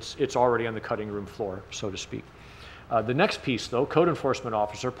because it's already on the cutting room floor, so to speak. The next piece, though, code enforcement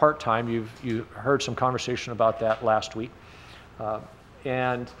officer, part-time, you heard some conversation about that last week.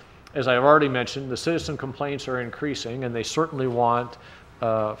 And as I've already mentioned, the citizen complaints are increasing, and they certainly want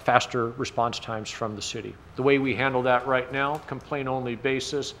faster response times from the city. The way we handle that right now, complaint-only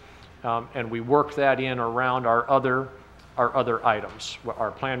basis, and we work that in around our other items,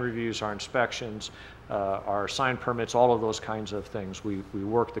 our plan reviews, our inspections, our sign permits, all of those kinds of things. We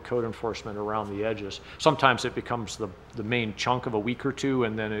work the code enforcement around the edges. Sometimes it becomes the main chunk of a week or 2,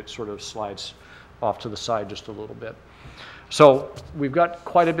 and then it sort of slides off to the side just a little bit. So we've got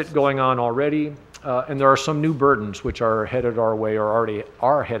quite a bit going on already, and there are some new burdens which are headed our way or already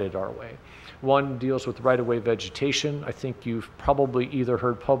are headed our way. One deals with right-of-way vegetation. I think you've probably either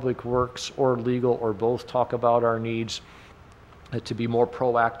heard Public Works or legal or both talk about our needs to be more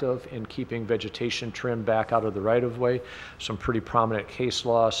proactive in keeping vegetation trimmed back out of the right-of-way. Some pretty prominent case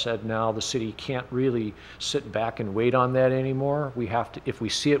law said now the city can't really sit back and wait on that anymore. We have to, if we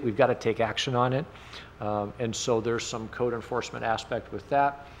see it, we've got to take action on it. And so there's some code enforcement aspect with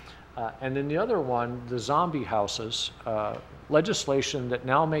that. And then the other one, the zombie houses, legislation that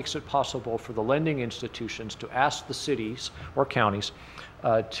now makes it possible for the lending institutions to ask the cities or counties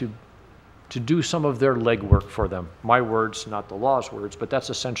to do some of their legwork for them. My words, not the law's words, but that's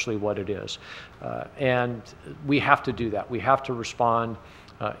essentially what it is. And we have to do that. We have to respond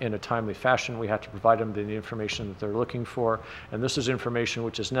in a timely fashion. We have to provide them the information that they're looking for. And this is information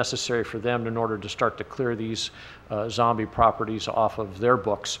which is necessary for them in order to start to clear these zombie properties off of their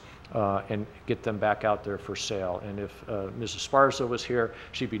books and get them back out there for sale. And if Mrs. Sparza was here,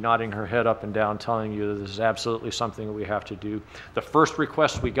 she'd be nodding her head up and down telling you that this is absolutely something that we have to do. The first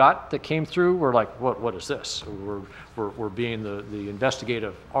request we got that came through, we're like, what is this? We're being the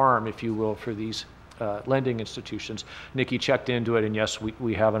investigative arm, if you will, for these lending institutions. Nikki checked into it, and yes,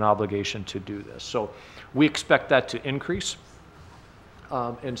 we have an obligation to do this. So we expect that to increase.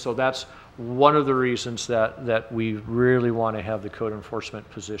 And so that's one of the reasons that we really want to have the code enforcement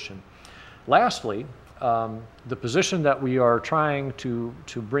position. Lastly, the position that we are trying to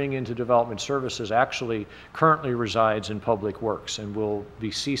bring into development services actually currently resides in Public Works and will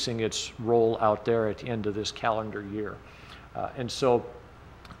be ceasing its role out there at the end of this calendar year. And so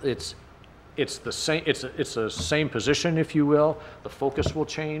it's the same position, if you will. The focus will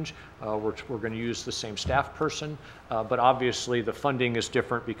change. We're going to use the same staff person, but obviously the funding is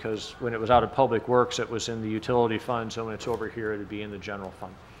different because when it was out of Public Works, it was in the utility funds, and when it's over here, it'd be in the general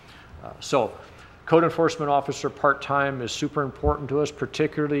fund. So code enforcement officer part-time is super important to us,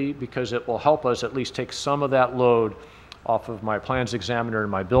 particularly because it will help us at least take some of that load off of my plans examiner and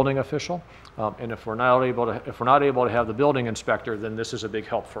my building official. And if we're not able to have the building inspector, then this is a big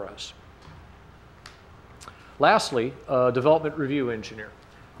help for us. Lastly, development review engineer.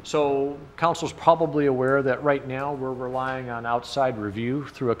 So council's probably aware that right now we're relying on outside review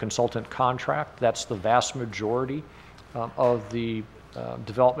through a consultant contract. That's the vast majority of the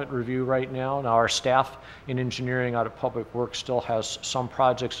development review right now. Now our staff in engineering out of Public Works still has some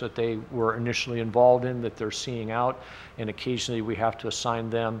projects that they were initially involved in that they're seeing out, and occasionally we have to assign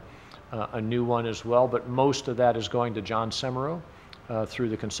them a new one as well, but most of that is going to John Semero through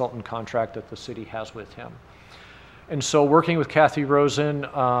the consultant contract that the city has with him. And so working with Kathy Rosen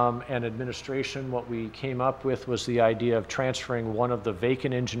and administration, what we came up with was the idea of transferring one of the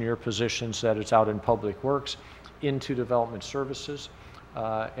vacant engineer positions that is out in Public Works into development services.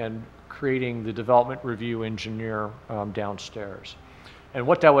 and creating the development review engineer downstairs. And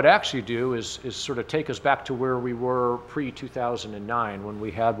what that would actually do is sort of take us back to where we were pre-2009, when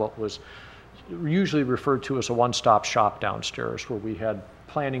we had what was usually referred to as a one-stop shop downstairs, where we had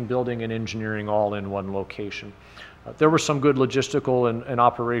planning, building, and engineering all in one location. There were some good logistical and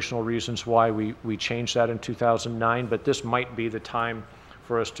operational reasons why we changed that in 2009, but this might be the time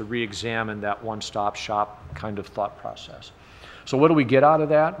for us to re-examine that one-stop shop kind of thought process. So what do we get out of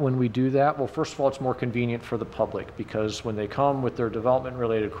that when we do that? Well, first of all, it's more convenient for the public, because when they come with their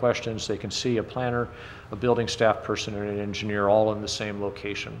development-related questions, they can see a planner, a building staff person, and an engineer all in the same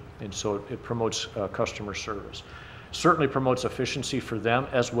location. And so it promotes customer service. Certainly promotes efficiency for them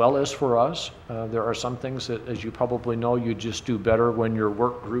as well as for us. There are some things that, as you probably know, you just do better when your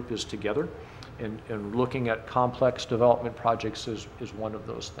work group is together. And looking at complex development projects is one of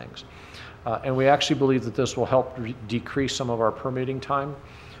those things. And we actually believe that this will help decrease some of our permitting time,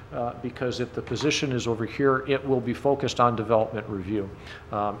 because if the position is over here, it will be focused on development review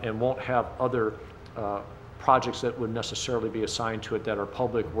and won't have other projects that would necessarily be assigned to it that are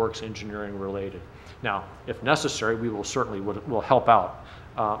public works engineering related. Now, if necessary, we will certainly will help out.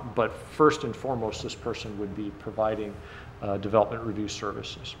 But first and foremost, this person would be providing development review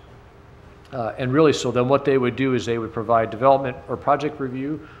services. And really, so then what they would do is they would provide development or project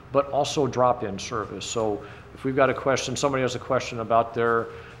review, but also drop-in service. So if we've got a question, somebody has a question about their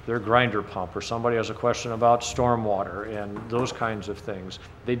grinder pump, or somebody has a question about stormwater and those kinds of things,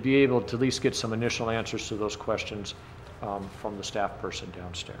 they'd be able to at least get some initial answers to those questions from the staff person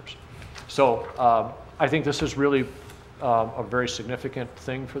downstairs. So I think this is really a very significant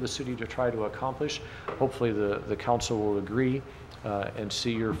thing for the city to try to accomplish. Hopefully the council will agree and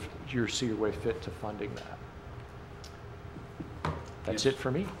see your way fit to funding that. That's it for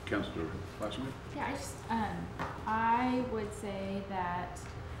me. Councilor Wasserman? Yeah, I would say that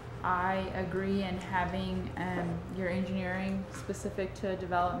I agree in having your engineering specific to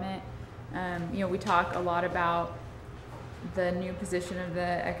development. You know, we talk a lot about the new position of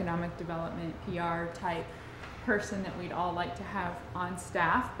the economic development PR type person that we'd all like to have on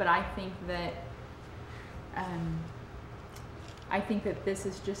staff, but I think that this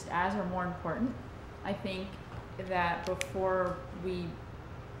is just as or more important. I think that before we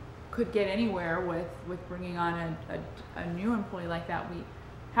could get anywhere with bringing on a new employee like that, we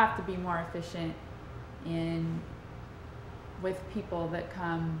have to be more efficient with people that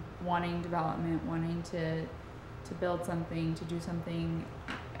come wanting development, wanting to build something, to do something,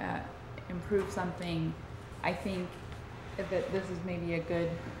 improve something. I think that this is maybe a good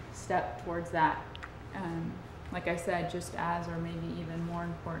step towards that. Like I said, just as or maybe even more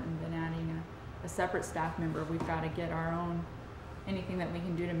important than adding a separate staff member, we've got to get our own, anything that we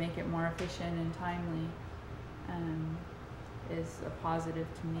can do to make it more efficient and timely is a positive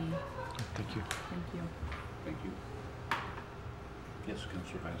to me. Thank you. Thank you. Thank you. Yes,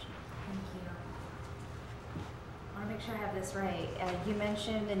 Councilor Heisen. Thank you. I want to make sure I have this right. You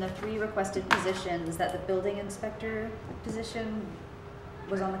mentioned in the 3 requested positions that the building inspector position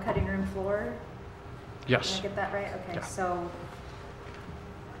was on the cutting room floor? Yes. Did I get that right? Okay, Yeah.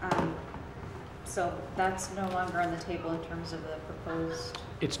 So that's no longer on the table in terms of the proposed.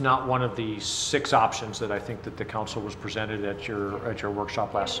 It's not one of the 6 options that I think that the council was presented at your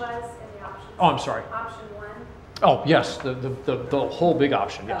workshop last. It was in the options. Oh, I'm sorry. Option 1. Oh, yes, the whole big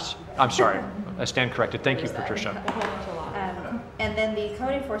option, yes. I'm sorry, I stand corrected. Thank you, There's that. Patricia. And then the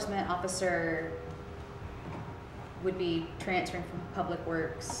code enforcement officer would be transferring from Public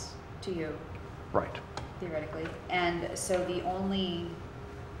Works to you, Right. theoretically. And so the only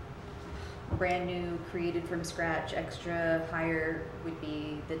brand new, created from scratch, extra hire would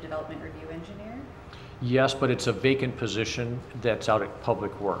be the development review engineer? Yes, but it's a vacant position that's out at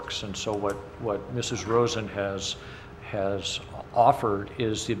Public Works. And so what Mrs. Rosen has offered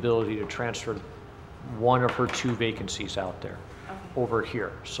is the ability to transfer one of her 2 vacancies out there over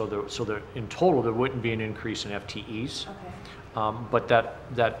here. So in total, there wouldn't be an increase in FTEs. Okay. But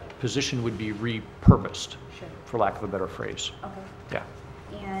that position would be repurposed, Sure. for lack of a better phrase. Okay. Yeah.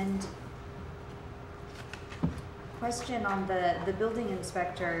 And question on the building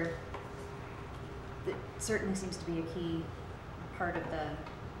inspector, that certainly seems to be a key part of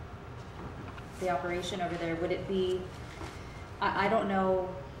the operation over there. Would it be, I don't know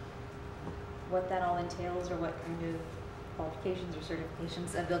what that all entails or what kind of qualifications or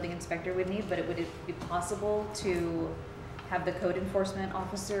certifications a building inspector would need, but would it be possible to have the code enforcement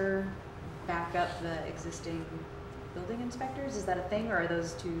officer back up the existing building inspectors? Is that a thing, or are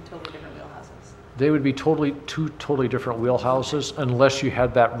those 2 totally different wheelhouses? They would be 2 totally different wheelhouses unless you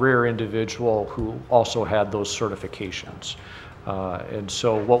had that rare individual who also had those certifications. And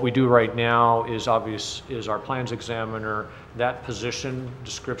so what we do right now is our plans examiner. That position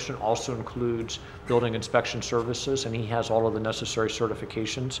description also includes building inspection services, and he has all of the necessary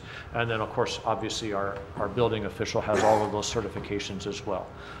certifications. And then, of course, obviously our building official has all of those certifications as well.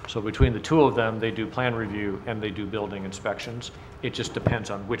 So between the two of them, they do plan review and they do building inspections. It just depends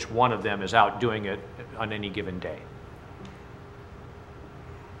on which one of them is out doing it on any given day.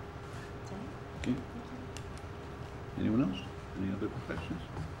 Okay. Anyone else? Any other questions?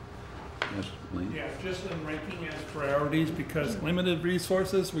 Yes, Lane? Yeah, just in ranking as priorities, because limited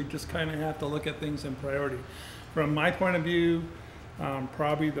resources, we just kind of have to look at things in priority. From my point of view,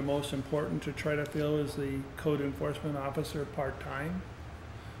 probably the most important to try to fill is the code enforcement officer part-time.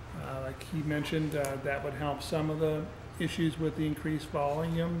 Like he mentioned, that would help some of the issues with the increased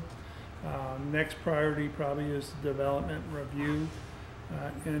volume. Next priority probably is the development review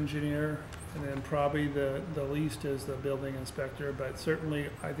engineer. And then probably the least is the building inspector, but certainly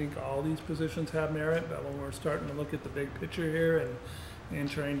I think all these positions have merit, but when we're starting to look at the big picture here and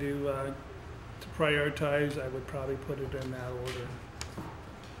trying to prioritize, I would probably put it in that order.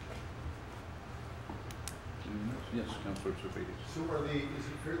 Yes, Councilor Servatius. So is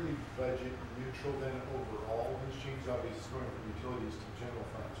it fairly budget neutral then overall? These changes obviously is going from utilities to general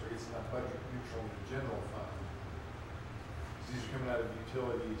funds, or it's not budget neutral in the general fund. These are coming out of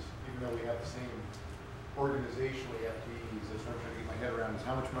utilities, even though we have the same organizationally FTEs. That's what I'm trying to get my head around, is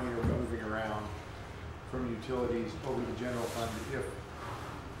how much money are we moving around from utilities over the general fund if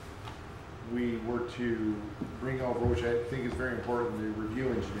we were to bring over, which I think is very important, the review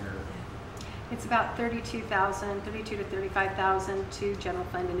engineer. It's about $32,000 to $35,000 to general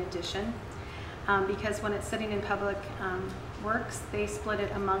fund in addition. Because when it's sitting in public works, they split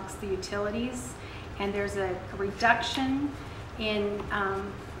it amongst the utilities, and there's a reduction in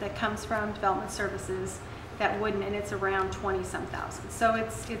that comes from development services that wouldn't, and it's around 20-some thousand. So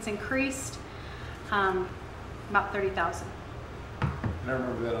it's increased about 30,000. And I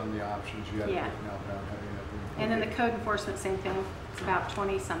remember that on the options you had. Yeah. And then the code enforcement, same thing. It's about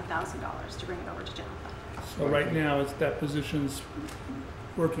 $20-some thousand to bring it over to general fund. So right now, it's that position's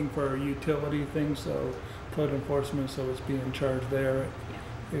working for a utility thing, so code enforcement, so it's being charged there.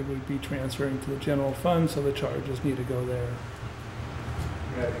 Yeah. It would be transferring to the general fund, so the charges need to go there.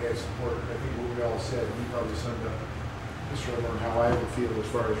 Yeah, I think I support, I think what we all said, you probably summed up just sort of how I would feel as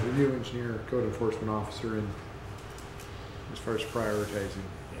far as review engineer, code enforcement officer, and as far as prioritizing.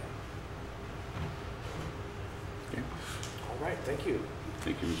 Okay. All right, thank you.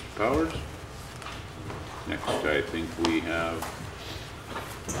 Thank you, Mr. Powers. Next, I think we have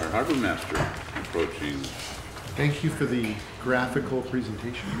our harbor master approaching. Thank you for the graphical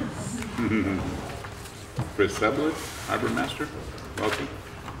presentation. Chris Sublett, harbor master, welcome.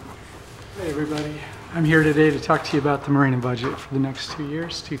 Hey everybody, I'm here today to talk to you about the marina budget for the next 2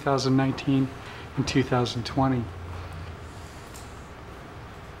 years, 2019 and 2020. Oops.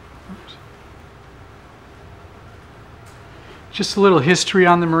 Just a little history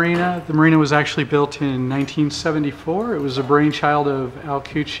on the marina. The marina was actually built in 1974. It was a brainchild of Al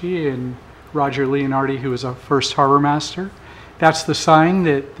Cucci and Roger Leonardi, who was our first harbor master. That's the sign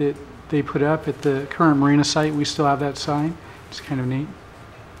that they put up at the current marina site. We still have that sign. It's kind of neat.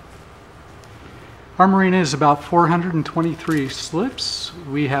 Our marina is about 423 slips.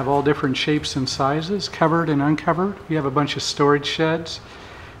 We have all different shapes and sizes, covered and uncovered. We have a bunch of storage sheds.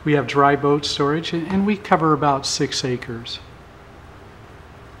 We have dry boat storage, and we cover about 6 acres.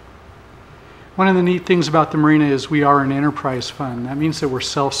 One of the neat things about the marina is we are an enterprise fund. That means that we're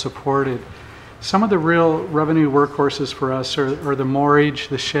self-supported. Some of the real revenue workhorses for us are the moorage,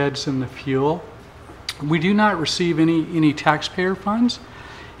 the sheds, and the fuel. We do not receive any taxpayer funds,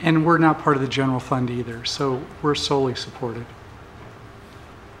 and we're not part of the general fund either, so we're solely supported.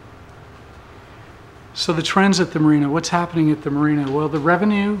 So the trends at the marina, what's happening at the marina? Well, the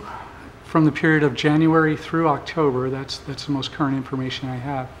revenue from the period of January through October, that's the most current information I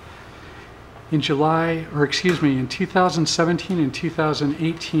have. In in 2017 and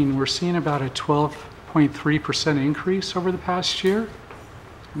 2018, we're seeing about a 12.3% increase over the past year,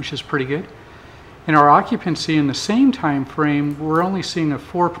 which is pretty good. In our occupancy in the same time frame, we're only seeing a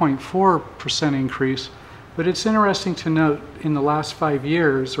 4.4% increase, but it's interesting to note in the last 5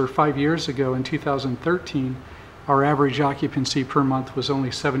 years, or 5 years ago in 2013, our average occupancy per month was only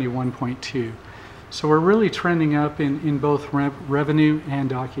 71.2. So we're really trending up in both revenue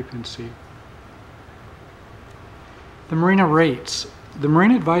and occupancy. The marina rates. The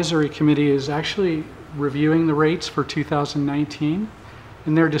Marina Advisory Committee is actually reviewing the rates for 2019,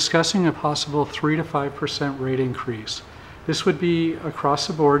 and they're discussing a possible 3 to 5% rate increase. This would be across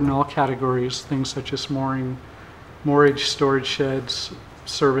the board in all categories, things such as mooring, moorage, storage sheds,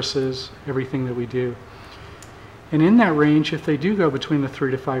 services, everything that we do. And in that range, if they do go between the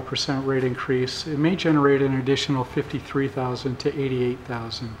 3 to 5% rate increase, it may generate an additional $53,000 to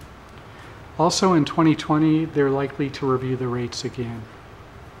 $88,000. Also in 2020, they're likely to review the rates again.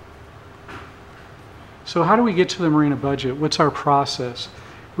 So how do we get to the marina budget? What's our process?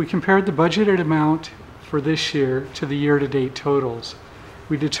 We compared the budgeted amount for this year to the year-to-date totals.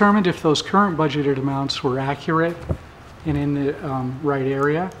 We determined if those current budgeted amounts were accurate and in the right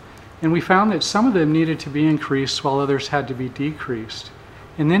area, and we found that some of them needed to be increased while others had to be decreased.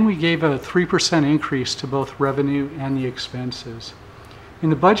 And then we gave a 3% increase to both revenue and the expenses. In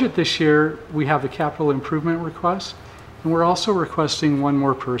the budget this year, we have the capital improvement request, and we're also requesting one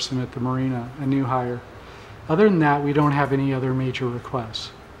more person at the marina, a new hire. Other than that, we don't have any other major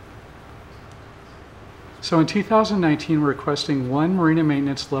requests. So in 2019, we're requesting one marina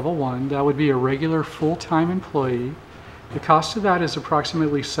maintenance level 1. That would be a regular full-time employee. The cost of that is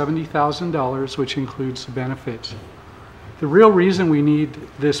approximately $70,000, which includes the benefits. The real reason we need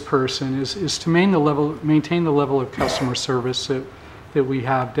this person is to maintain the level of customer service that we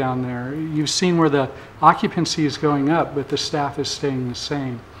have down there. You've seen where the occupancy is going up, but the staff is staying the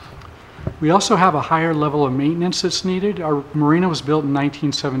same. We also have a higher level of maintenance that's needed. Our marina was built in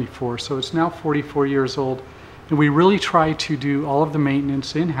 1974, so it's now 44 years old, and we really try to do all of the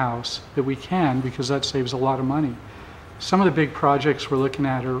maintenance in-house that we can because that saves a lot of money. Some of the big projects we're looking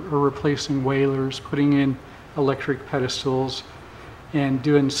at are replacing whalers, putting in electric pedestals, and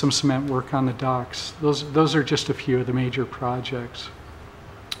doing some cement work on the docks. Those are just a few of the major projects.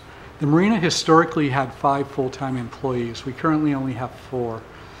 The marina historically had 5 full-time employees. We currently only have 4.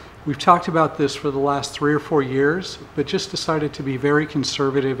 We've talked about this for the last 3 or 4 years, but just decided to be very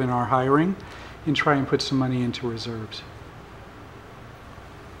conservative in our hiring and try and put some money into reserves.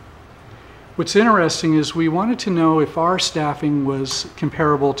 What's interesting is we wanted to know if our staffing was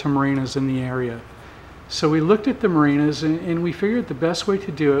comparable to marinas in the area. So we looked at the marinas and we figured the best way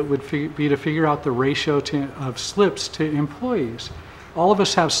to do it would be to figure out the ratio of slips to employees. All of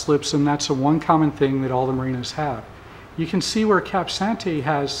us have slips, and that's one common thing that all the marinas have. You can see where Cap Sante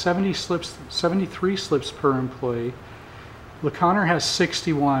has 73 slips per employee. LeConner has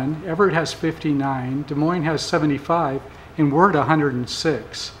 61, Everett has 59, Des Moines has 75, and we're at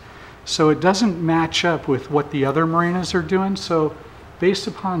 106. So it doesn't match up with what the other marinas are doing. So based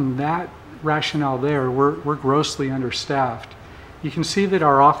upon that rationale there, we're grossly understaffed. You can see that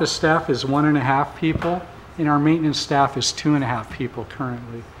our office staff is 1.5 people, and our maintenance staff is 2.5 people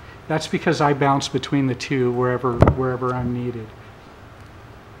currently. That's because I bounce between the two wherever I'm needed.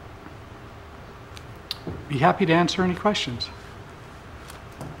 Be happy to answer any questions.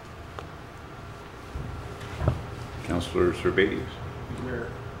 Councilor Servatius. Mayor,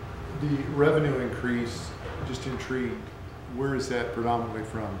 the revenue increase, just intrigued, where is that predominantly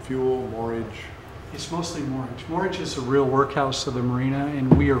from? Fuel, moorage? It's mostly moorage. Moorage is the real workhouse of the marina,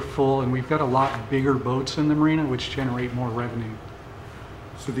 and we are full, and we've got a lot bigger boats in the marina, which generate more revenue.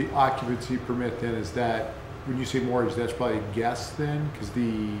 So the occupancy permit then, is that, when you say moorage, that's probably a guess then? Because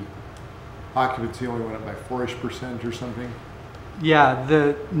the occupancy only went up by 4-ish% or something?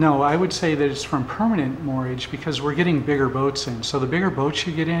 Yeah, no, I would say that it's from permanent moorage because we're getting bigger boats in. So the bigger boats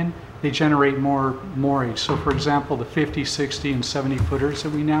you get in, they generate more moorage. So for example, the 50, 60, and 70 footers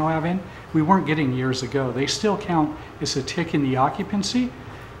that we now have in, we weren't getting years ago. They still count as a tick in the occupancy,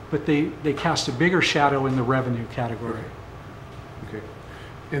 but they cast a bigger shadow in the revenue category. Okay.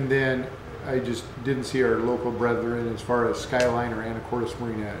 And then I just didn't see our local brethren as far as Skyline or Anacortes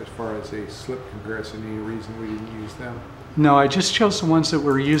Marina as far as a slip comparison. Any reason we didn't use them? No, I just chose the ones that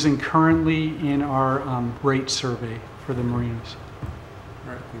we're using currently in our rate survey for the marinas.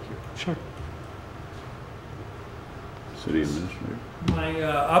 All right, thank you. Sure. City Administrator. My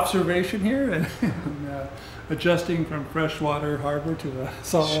observation here and adjusting from freshwater harbor to a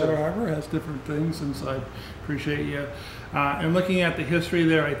saltwater harbor has different things, and so I appreciate you. And looking at the history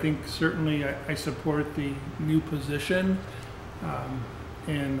there, I think certainly I support the new position.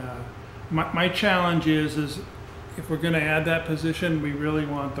 My challenge is if we're going to add that position, we really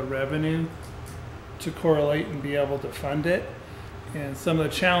want the revenue to correlate and be able to fund it. And some of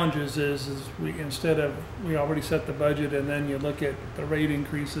the challenges is we already set the budget, and then you look at the rate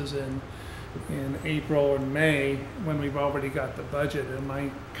increases in April and May when we've already got the budget. And my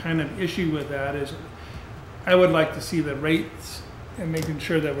kind of issue with that is I would like to see the rates and making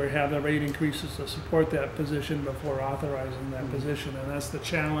sure that we have the rate increases to support that position before authorizing that position. And that's the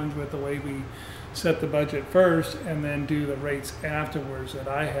challenge with the way we set the budget first and then do the rates afterwards that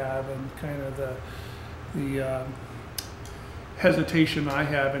I have, and kind of the hesitation I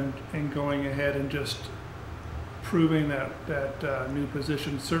have in going ahead and just approving that new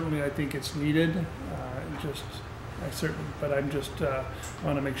position. Certainly, I think it's needed. But I'm just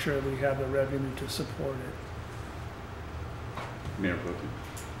want to make sure we have the revenue to support it. Mayor Pro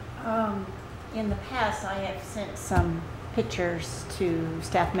Tem. In the past, I have sent some pictures to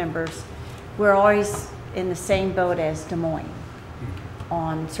staff members. We're always in the same boat as Des Moines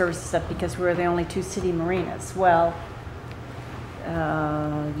on services stuff because we're the only two city marinas. Well,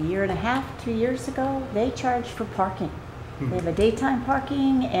 a year and a half, 2 years ago, they charge for parking. They have a daytime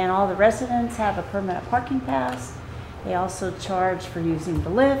parking, and all the residents have a permanent parking pass. They also charge for using the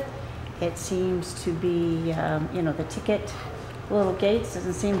lift. It seems to be, the ticket little gates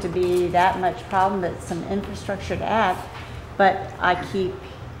doesn't seem to be that much problem, but some infrastructure to add. But I keep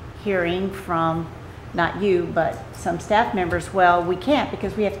hearing from, not you, but some staff members, well, we can't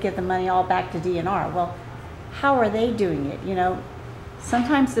because we have to give the money all back to DNR. Well, how are they doing it?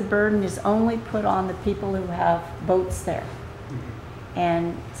 Sometimes the burden is only put on the people who have boats there.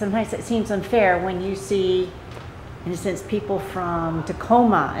 And sometimes it seems unfair when you see, in a sense, people from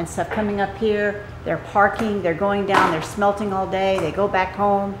Tacoma and stuff coming up here, they're parking, they're going down, they're smelting all day, they go back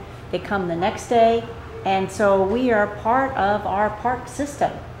home, they come the next day. And so we are part of our park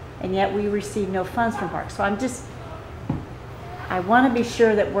system, and yet we receive no funds from parks. So I want to be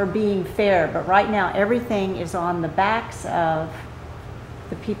sure that we're being fair, but right now everything is on the backs of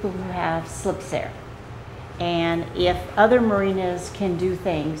the people who have slips there. And if other marinas can do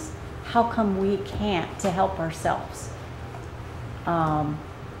things, how come we can't to help ourselves?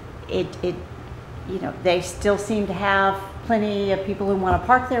 They still seem to have plenty of people who want to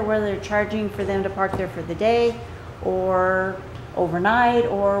park there, whether they're charging for them to park there for the day or overnight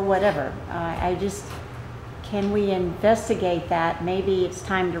or whatever. Can we investigate that? Maybe it's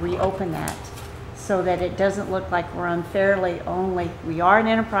time to reopen that so that it doesn't look like we're unfairly we are an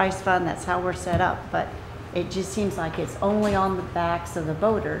enterprise fund, that's how we're set up, but it just seems like it's only on the backs of the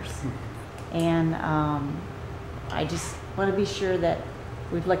voters. And I just want to be sure that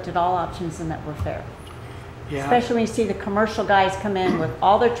we've looked at all options and that we're fair. Yeah. Especially when you see the commercial guys come in with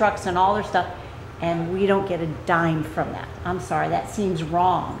all their trucks and all their stuff, and we don't get a dime from that. I'm sorry, that seems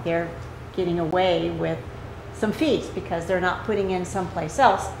wrong. They're getting away with some fees because they're not putting in someplace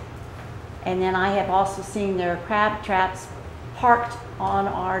else. And then I have also seen their crab traps parked on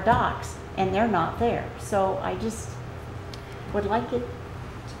our docks, and they're not there. So I just would like it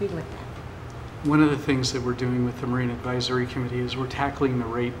to be looked at. One of the things that we're doing with the Marine Advisory Committee is we're tackling the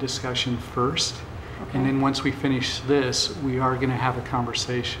rate discussion first. Okay. And then once we finish this, we are going to have a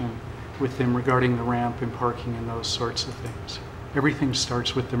conversation with them regarding the ramp and parking and those sorts of things. Everything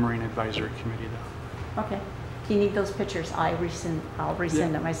starts with the Marine Advisory Committee, though. Okay. If you need those pictures, I'll resend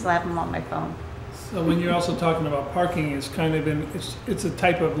them. I still have them on my phone. So when you're also talking about parking, it's a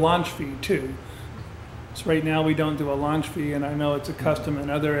type of launch fee too. So right now we don't do a launch fee, and I know it's a custom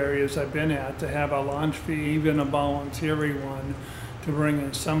in other areas I've been at to have a launch fee, even a voluntary one, to bring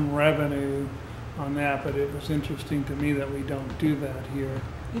in some revenue on that. But it was interesting to me that we don't do that here.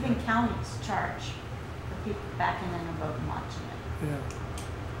 Even counties charge for people backing in a boat and watching it. Yeah.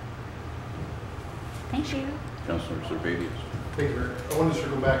 Thank you. Councilor Servadius. Thank you, Mayor. I wanted to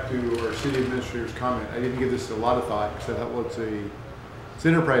circle back to our city administrator's comment. I didn't give this a lot of thought because I thought, well, it's an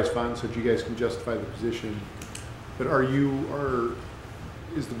enterprise fund, so that you guys can justify the position. But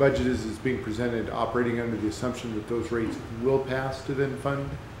is the budget as it's being presented operating under the assumption that those rates will pass to then fund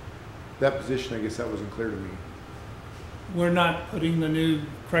that position? I guess that wasn't clear to me. We're not putting the new,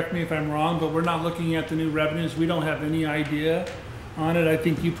 correct me if I'm wrong, but we're not looking at the new revenues. We don't have any idea on it. I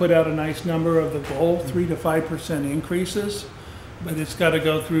think you put out a nice number of the goal, 3 to 5% increases, but it's got to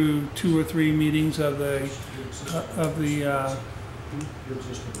go through 2 or 3 meetings of the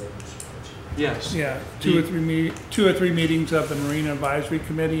yes. Yeah, 2 or 3 meetings of the Marine Advisory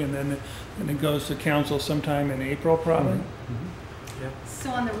Committee, and then it goes to council sometime in April, probably. Mm-hmm. Yeah. So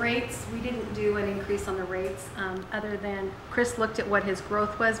on the rates, we didn't do an increase on the rates, other than Chris looked at what his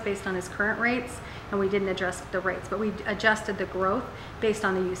growth was based on his current rates, and we didn't adjust the rates, but we adjusted the growth based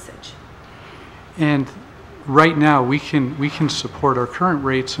on the usage. And right now, we can support our current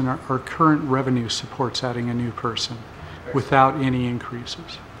rates, and our current revenue supports adding a new person without any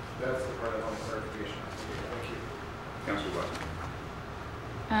increases. That's the part I want clarification on. Thank you. Councilor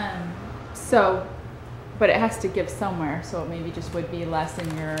So, but it has to give somewhere, so it maybe just would be less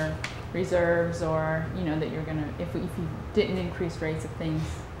in your reserves, or, that you're gonna, if you didn't increase rates, if things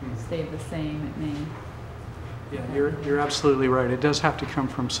stayed the same, it may. Yeah, you're absolutely right. It does have to come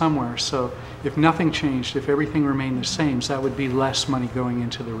from somewhere. So if nothing changed, if everything remained the same, that would be less money going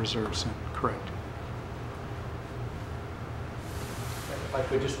into the reserves then, correct? If I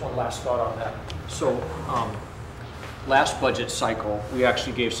could, just one last thought on that. So last budget cycle, we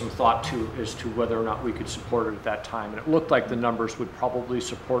actually gave some thought to as to whether or not we could support it at that time. And it looked like the numbers would probably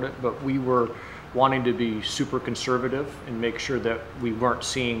support it, but we were wanting to be super conservative and make sure that we weren't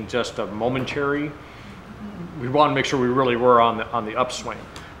seeing just a momentary. We wanted to make sure we really were on the upswing.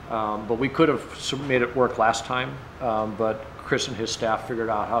 But we could have made it work last time, but Chris and his staff figured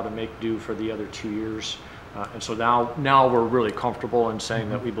out how to make do for the other 2 years. And so now we're really comfortable in saying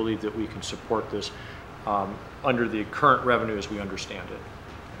that we believe that we can support this under the current revenue as we understand it.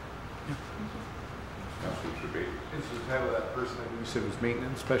 This is the title of that person that you said was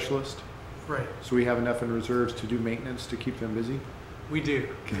maintenance specialist. Right. So we have enough in reserves to do maintenance to keep them busy? We do.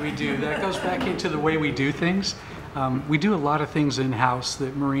 We do. That goes back into the way we do things. We do a lot of things in-house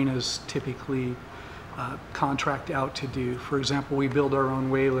that marinas typically contract out to do. For example, we build our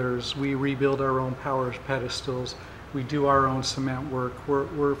own whalers, we rebuild our own power pedestals, we do our own cement work.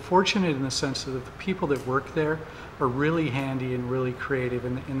 We're fortunate in the sense that the people that work there are really handy and really creative,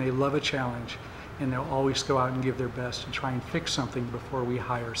 and they love a challenge, and they'll always go out and give their best and try and fix something before we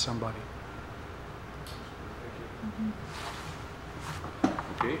hire somebody.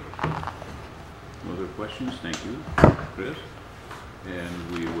 Okay. No other questions? Thank you, Chris. And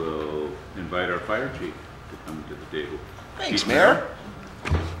we will invite our fire chief to come to the table. Thanks, Mayor.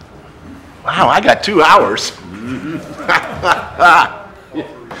 Wow, I got 2 hours. Yeah.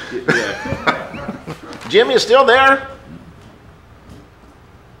 Jim, you still there?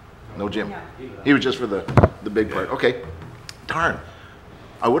 No, Jim. He was just for the big part. Okay. Darn.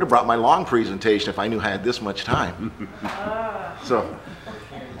 I would have brought my long presentation if I knew I had this much time. So,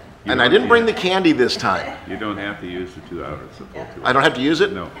 and I didn't bring the candy this time. You don't have to use the 2 hours. I don't have to use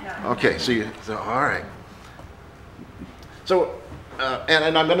it? No. Okay, so all right. So,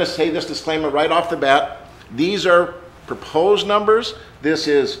 and I'm going to say this disclaimer right off the bat. These are proposed numbers. This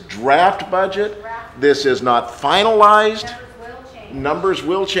is draft budget. This is not finalized. Numbers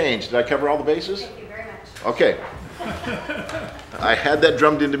will change. Did I cover all the bases? Thank you very much. Okay. I had that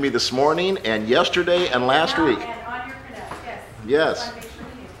drummed into me this morning and yesterday and last week. And on your printout, yes. Yes.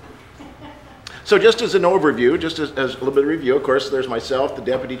 So just as an overview, just as a little bit of review, of course, there's myself, the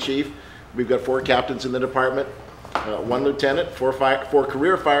deputy chief. We've got 4 captains in the department, 1 lieutenant, 4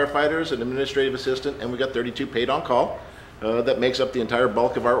 career firefighters, an administrative assistant, and we've got 32 paid on call. That makes up the entire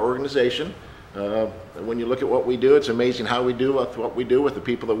bulk of our organization. When you look at what we do, it's amazing how we do what we do with the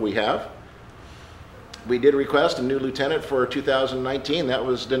people that we have. We did request a new lieutenant for 2019. That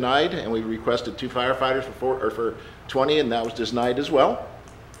was denied, and we requested 2 firefighters for 20, and that was denied as well.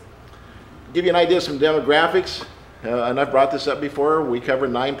 Give you an idea of some demographics, and I've brought this up before. We cover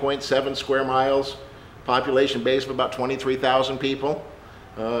 9.7 square miles, population base of about 23,000 people.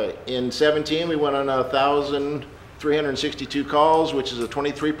 In 17, we went on 1,362 calls, which is a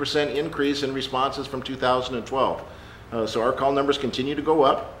 23% increase in responses from 2012. So our call numbers continue to go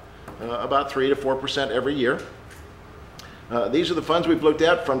up, about 3 to 4% every year. These are the funds we've looked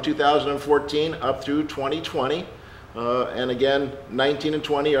at from 2014 up through 2020. And again, 19 and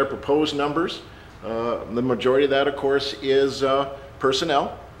 20 are proposed numbers. The majority of that, of course, is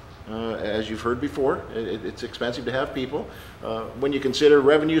personnel. As you've heard before, it's expensive to have people. When you consider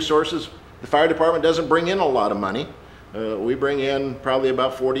revenue sources, the fire department doesn't bring in a lot of money. We bring in probably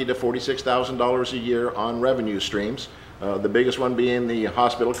about $40,000 to $46,000 a year on revenue streams. The biggest one being the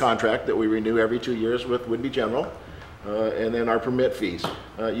hospital contract that we renew every 2 years with Whidbey General. And then our permit fees.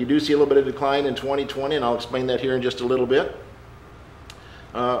 You do see a little bit of decline in 2020, and I'll explain that here in just a little bit.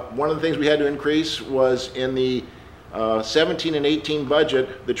 One of the things we had to increase was in the 17 and 18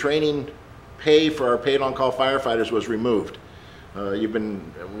 budget, the training pay for our paid-on-call firefighters was removed.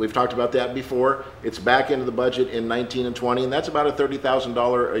 We've talked about that before. It's back into the budget in 19 and 20, and that's about a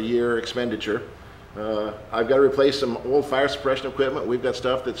 $30,000 a year expenditure. I've got to replace some old fire suppression equipment. We've got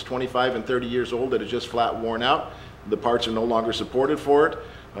stuff that's 25 and 30 years old that is just flat worn out. The parts are no longer supported for it.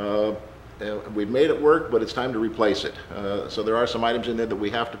 We've made it work, but it's time to replace it. So there are some items in there that we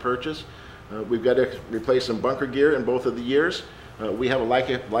have to purchase. We've got to replace some bunker gear in both of the years. We have a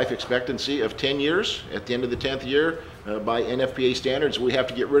life expectancy of 10 years. At the end of the 10th year, by NFPA standards, we have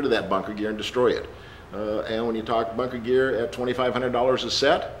to get rid of that bunker gear and destroy it. And when you talk bunker gear at $2,500 a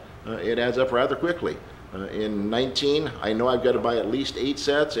set, it adds up rather quickly. In 19, I know I've got to buy at least 8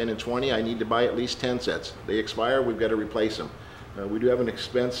 sets, and in 20, I need to buy at least 10 sets. They expire, we've got to replace them. We do have an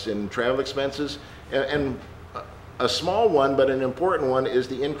expense in travel expenses, and a small one, but an important one, is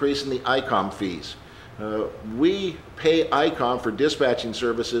the increase in the ICOM fees. We pay ICOM for dispatching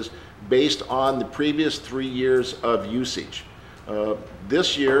services based on the previous 3 years of usage.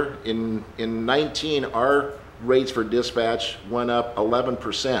 This year, in 19, our rates for dispatch went up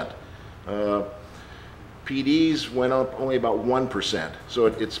 11%. PDs went up only about 1%. So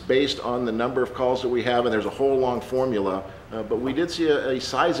it's based on the number of calls that we have, and there's a whole long formula. But we did see a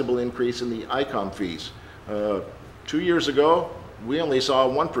sizable increase in the ICOM fees. 2 years ago, we only saw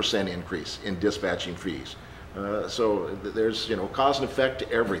a 1% increase in dispatching fees. So there's, cause and effect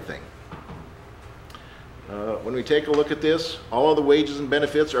to everything. When we take a look at this, all of the wages and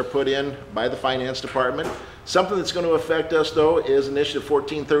benefits are put in by the finance department. Something that's going to affect us, though, is Initiative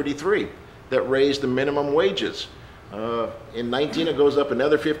 1433 that raised the minimum wages. In 19, it goes up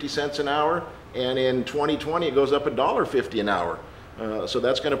another 50 cents an hour, and in 2020, it goes up $1.50 an hour. So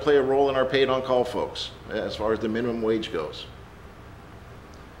that's going to play a role in our paid on-call folks as far as the minimum wage goes.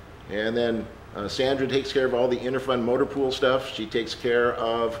 And then Sandra takes care of all the interfund motor pool stuff. She takes care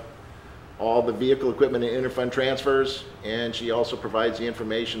of all the vehicle equipment and interfund transfers, and she also provides the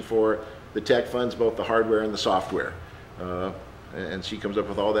information for the tech funds, both the hardware and the software. And she comes up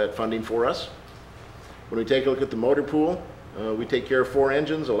with all that funding for us. When we take a look at the motor pool, we take care of 4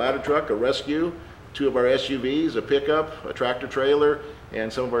 engines, a ladder truck, a rescue, 2 of our SUVs, a pickup, a tractor trailer,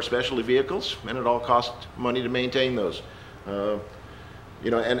 and some of our specialty vehicles, and it all costs money to maintain those.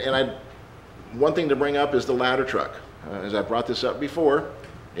 One thing to bring up is the ladder truck. As I brought this up before,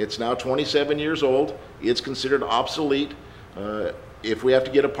 it's now 27 years old. It's considered obsolete. If we have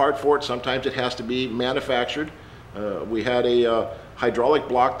to get a part for it, sometimes it has to be manufactured. We had a hydraulic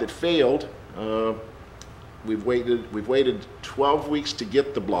block that failed. We've waited 12 weeks to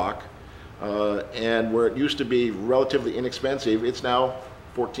get the block, and where it used to be relatively inexpensive, it's now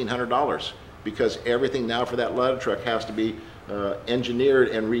 $1,400 because everything now for that ladder truck has to be engineered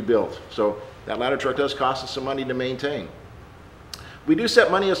and rebuilt. So that ladder truck does cost us some money to maintain. We do set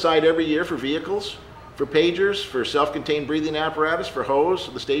money aside every year for vehicles, for pagers, for self-contained breathing apparatus, for hose,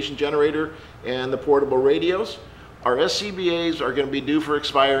 the station generator, and the portable radios. Our SCBAs are going to be due for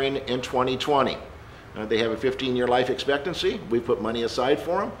expiring in 2020. They have a 15-year life expectancy. We put money aside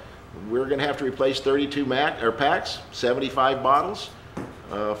for them. We're going to have to replace 32 packs, 75 bottles,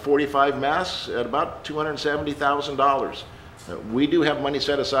 45 masks at about $270,000. We do have money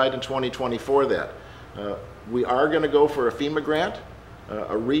set aside in 2020 for that. We are going to go for a FEMA grant,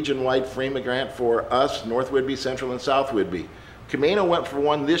 a region-wide FEMA grant for us, North Whidbey, Central, and South Whidbey. Camino went for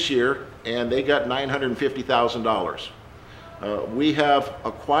one this year, and they got $950,000. We have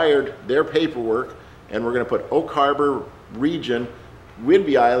acquired their paperwork, and we're going to put Oak Harbor Region,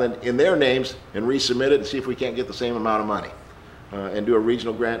 Whidbey Island in their names and resubmit it and see if we can't get the same amount of money. And do a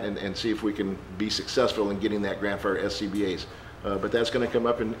regional grant and see if we can be successful in getting that grant for our SCBAs. But that's going to come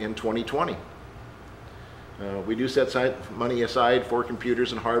up in 2020. We do set money aside for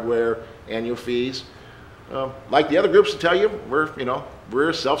computers and hardware, annual fees. Like the other groups to tell you,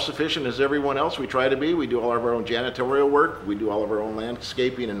 we're self-sufficient as everyone else. We try to be. We do all of our own janitorial work. We do all of our own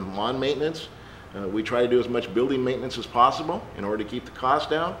landscaping and lawn maintenance. We try to do as much building maintenance as possible in order to keep the cost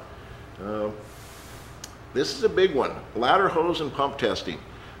down. This is a big one, ladder, hose, and pump testing.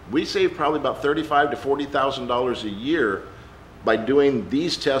 We save probably about $35,000 to $40,000 a year by doing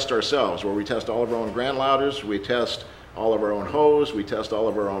these tests ourselves, where we test all of our own grand ladders, we test all of our own hose, we test all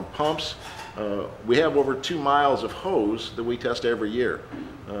of our own pumps. We have over 2 miles of hose that we test every year.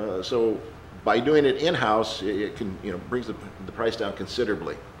 So by doing it in-house, it can brings the price down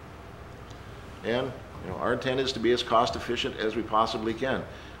considerably. And our intent is to be as cost efficient as we possibly can.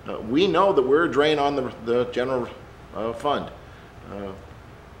 We know that we're a drain on the general fund.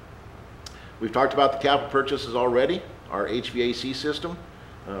 We've talked about the capital purchases already, our HVAC system,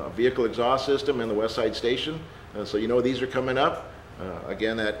 vehicle exhaust system, and the West Side Station. So these are coming up.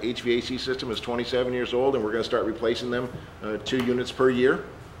 Again, that HVAC system is 27 years old, and we're going to start replacing them 2 units per year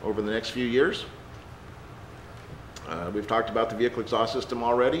over the next few years. We've talked about the vehicle exhaust system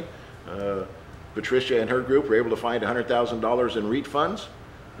already. Patricia and her group were able to find $100,000 in REIT funds.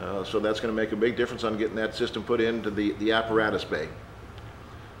 So that's going to make a big difference on getting that system put into the apparatus bay.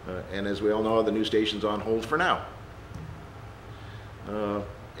 And as we all know, the new station's on hold for now. And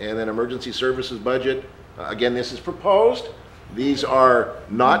then emergency services budget. Again, this is proposed. These are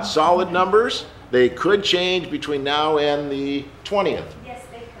not solid numbers. They could change between now and the 20th. Yes,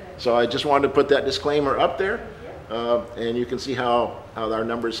 they could. So I just wanted to put that disclaimer up there. And you can see how our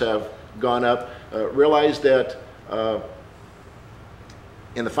numbers have gone up. Realize that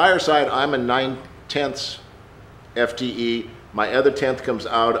in the fire side, I'm a 9/10 FTE. My other 10th comes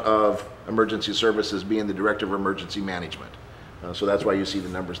out of emergency services, being the director of emergency management. So that's why you see the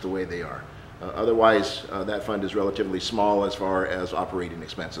numbers the way they are. Otherwise, that fund is relatively small as far as operating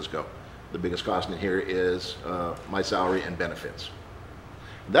expenses go. The biggest cost in here is my salary and benefits.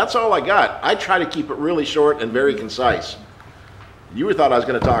 That's all I got. I try to keep it really short and very concise. You thought I was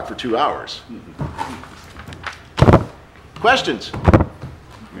going to talk for 2 hours. Questions?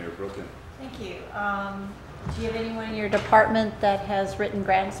 Mayor Pro Tem. Thank you. Do you have anyone in your department that has written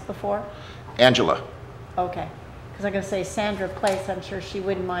grants before? Angela? Okay. Because I'm going to say Sandra Place, I'm sure she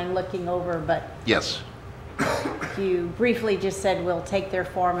wouldn't mind looking over, but Yes. you briefly just said we'll take their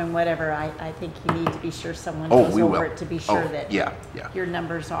form and whatever. I think you need to be sure someone Oh, goes we over will. it to be sure Oh, that yeah. your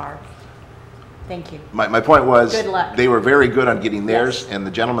numbers are. Thank you. My point was, Good luck. they were very good on getting theirs, Yes. and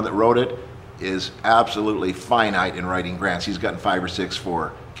the gentleman that wrote it is absolutely finite in writing grants. He's gotten 5 or 6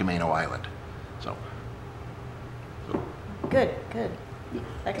 for Camino Island. So, Good, good.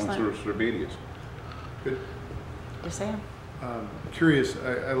 Councilor Excellent. Servadius. Good. Yes, Sam. Curious,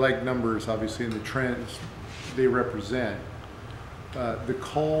 I like numbers, obviously, and the trends they represent. The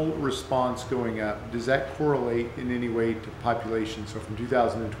call response going up, does that correlate in any way to population? So from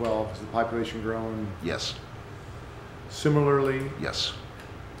 2012, has the population grown yes, similarly? yes.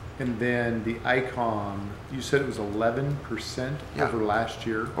 And then the ICOM, you said it was 11% Yeah. over last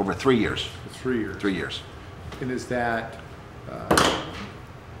year, Over 3 years. 3 years. 3 years. And is that,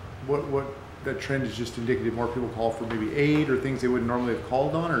 what that trend is just indicative more people call for maybe aid or things they would normally have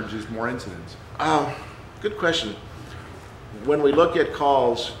called on, or just more incidents? Good question. When we look at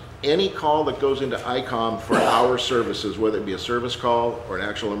calls, any call that goes into ICOM for our services, whether it be a service call or an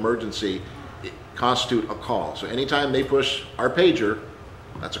actual emergency, it constitute a call. So anytime they push our pager,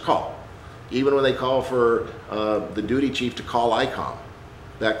 that's a call. Even when they call for the duty chief to call ICOM,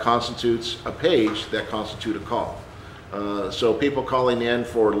 that constitutes a page, that constitute a call. So people calling in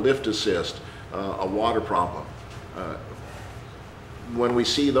for lift assist, a water problem. When we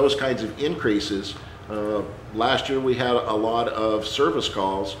see those kinds of increases, last year we had a lot of service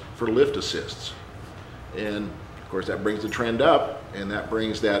calls for lift assists. And of course that brings the trend up, and that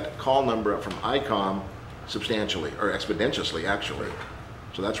brings that call number up from ICOM substantially, or exponentially actually.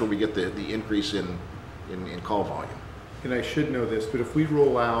 So that's where we get the increase in call volume. And I should know this, but if we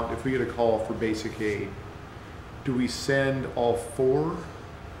roll out, if we get a call for basic aid, do we send all 4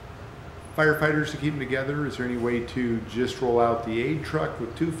 firefighters to keep them together? Is there any way to just roll out the aid truck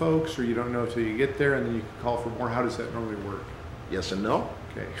with 2 folks, or you don't know till you get there and then you can call for more? How does that normally work? Yes and no.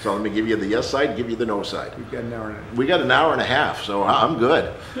 Okay. So let me give you the yes side, give you the no side. We've got an hour and a half. We got an hour and a half, so I'm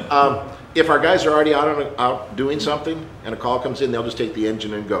good. If our guys are already out doing something and a call comes in, they'll just take the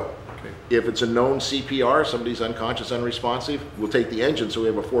engine and go. Okay. If it's a known CPR, somebody's unconscious, unresponsive, we'll take the engine, so we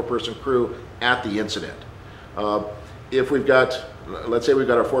have a 4-person crew at the incident. If we've got, let's say we've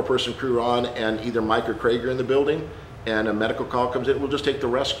got our 4-person crew on and either Mike or Craig are in the building and a medical call comes in, we'll just take the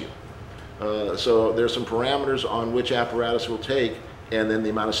rescue. So there's some parameters on which apparatus we'll take, and then the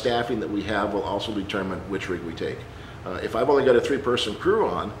amount of staffing that we have will also determine which rig we take. If I've only got a 3-person crew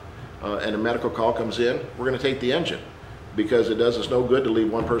on and a medical call comes in, we're going to take the engine, because it does us no good to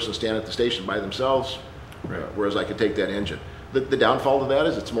leave one person standing at the station by themselves, whereas I could take that engine. The downfall to that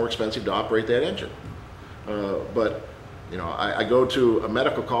is it's more expensive to operate that engine. But you know, I go to a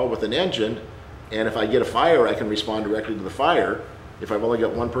medical call with an engine, and if I get a fire, I can respond directly to the fire. If I've only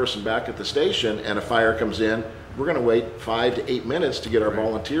got one person back at the station and a fire comes in, we're going to wait 5 to 8 minutes to get our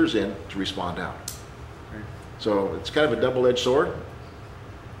volunteers in to respond out. Right. So it's kind of a double-edged sword.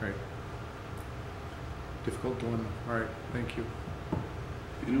 Right. Difficult one. All right. Thank you.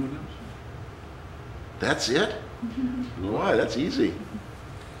 Anyone else? That's it? Why? That's easy.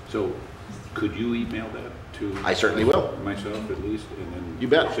 So could you email that to? I certainly will. Myself at least, and then. You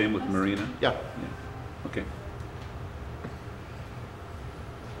bet. Same with Marina? Yeah. Okay.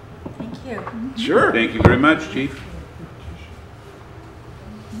 Thank you. Sure. Thank you very much, Chief.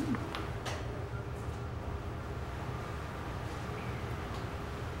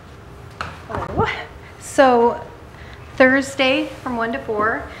 So Thursday from 1 to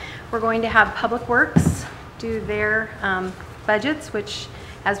 4, we're going to have Public Works do their budgets, which,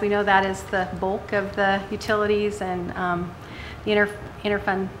 as we know, that is the bulk of the utilities and the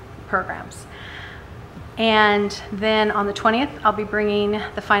interfund programs. And then on the 20th, I'll be bringing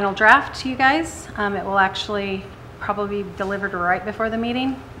the final draft to you guys. It will actually probably be delivered right before the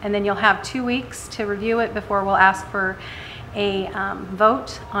meeting, and then you'll have 2 weeks to review it before we'll ask for a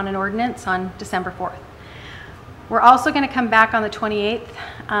vote on an ordinance on December 4th. We're also going to come back on the 28th,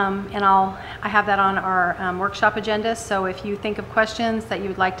 and I have that on our workshop agenda. So if you think of questions that you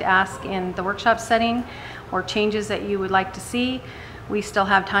would like to ask in the workshop setting, or changes that you would like to see, we still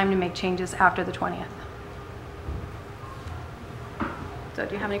have time to make changes after the 20th. So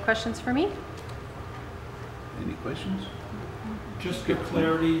do you have any questions for me? Any questions? Just for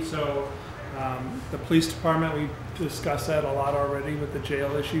clarity, so The police department, we discussed that a lot already with the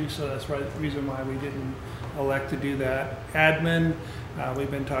jail issue, so that's the reason why we didn't elect to do that. Admin,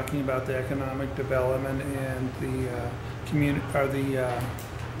 we've been talking about the economic development and the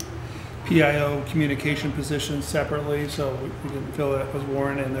PIO communication positions separately, so we didn't feel that was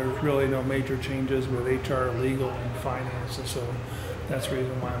warranted, and there's really no major changes with HR, legal, and finance, and so that's the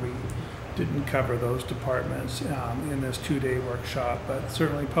reason why we didn't cover those departments in this two-day workshop. But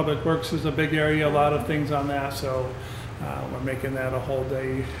certainly Public Works is a big area, a lot of things on that, so we're making that a whole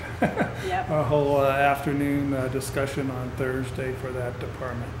day, Yep. a whole afternoon discussion on Thursday for that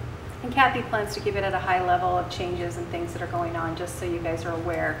department. And Kathy plans to give it at a high level of changes and things that are going on, just so you guys are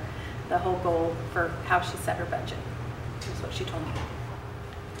aware the whole goal for how she set her budget. Is what she told me.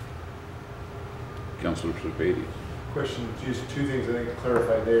 Councilor Sepedi. Question, just two things I think to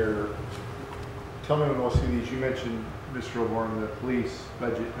clarify there. Tell me when we'll see these. You mentioned, Mr. O'Born, the police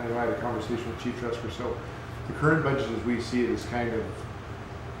budget. I know I had a conversation with Chief Tresker. So the current budget as we see it is kind of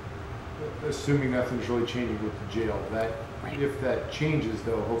assuming nothing's really changing with the jail. That Right. If that changes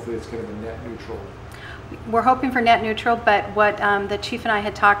though, hopefully it's kind of a net neutral. We're hoping for net neutral, but what the chief and I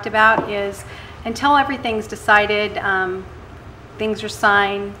had talked about is until everything's decided, things are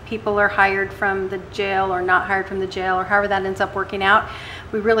signed, people are hired from the jail or not hired from the jail, or however that ends up working out,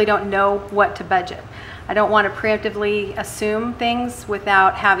 we really don't know what to budget. I don't want to preemptively assume things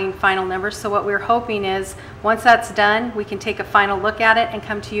without having final numbers. So what we're hoping is once that's done, we can take a final look at it and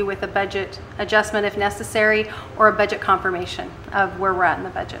come to you with a budget adjustment if necessary, or a budget confirmation of where we're at in the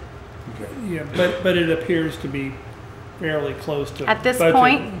budget. Yeah, but it appears to be fairly close to At this budget,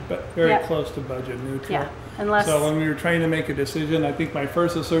 point, but very yep. close to budget neutral. Yeah, unless So when we were trying to make a decision, I think my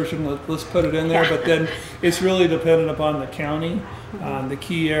first assertion was let's put it in there, Yeah. but then it's really dependent upon the county. The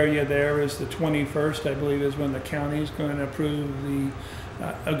key area there is the 21st, I believe, is when the county is going to approve the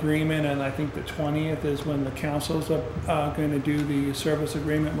agreement, and I think the 20th is when the council's going to do the service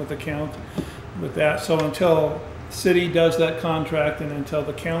agreement with the county with that. So until city does that contract and until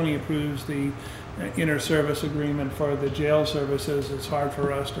the county approves the inter-service agreement for the jail services, it's hard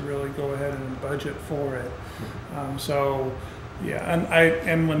for us to really go ahead and budget for it. Yeah,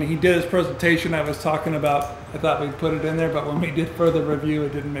 and when he did his presentation, I was talking about, I thought we'd put it in there, but when we did further review,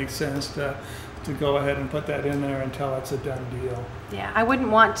 it didn't make sense to go ahead and put that in there until it's a done deal. Yeah, I wouldn't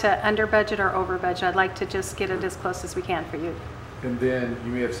want to under budget or over budget. I'd like to just get it as close as we can for you. And then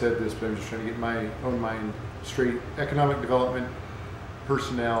you may have said this, but I'm just trying to get my own mind straight. Economic development,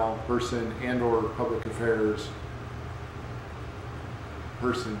 personnel, person, and/or public affairs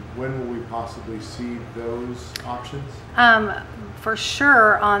person. When will we possibly see those options? For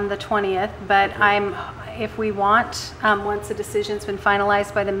sure on the 20th, but if we want, once the decision's been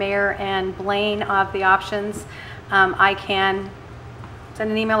finalized by the mayor and Blaine of the options, I can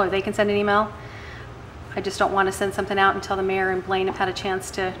send an email, or they can send an email. I just don't want to send something out until the mayor and Blaine have had a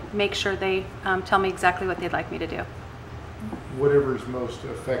chance to make sure they tell me exactly what they'd like me to do. Whatever's most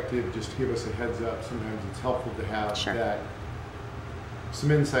effective, just to give us a heads up. Sometimes it's helpful to have Sure. that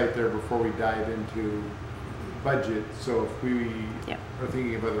some insight there before we dive into budget. So if we Yep. are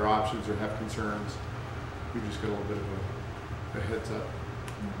thinking of other options or have concerns, we just get a little bit of a heads up.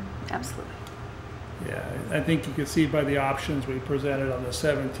 Absolutely. Yeah, I think you can see by the options we presented on the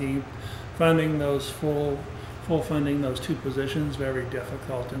 17th, funding those full funding those two positions, very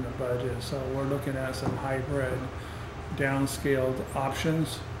difficult in the budget. So we're looking at some hybrid, downscaled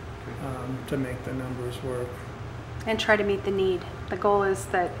options to make the numbers work. And try to meet the need. The goal is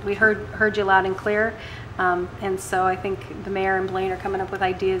that we heard you loud and clear, and so I think the mayor and Blaine are coming up with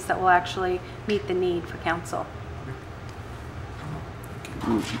ideas that will actually meet the need for council.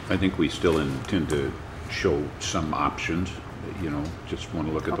 I think we still intend to show some options, just want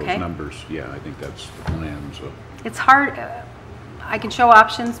to look at Okay. those numbers. Yeah, I think that's the plan, so. It's hard, I can show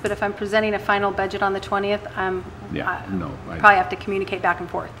options, but if I'm presenting a final budget on the 20th, Yeah, no, I- probably have to communicate back and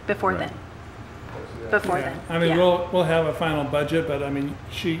forth before Right. then. Before Yeah, then. I mean, yeah. we'll have a final budget, but I mean,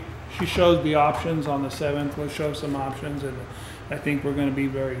 she showed the options on the 7th. We'll show some options, and I think we're going to be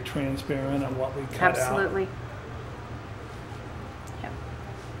very transparent on what we cut out. Absolutely. Yep.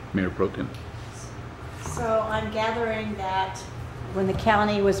 Mayor Pro Tem. So I'm gathering that when the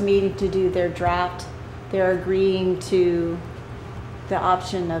county was meeting to do their draft, they're agreeing to the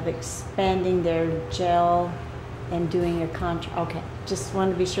option of expanding their jail and doing a contract. Okay, just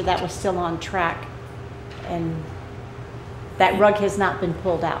wanted to be sure that was still on track and that rug has not been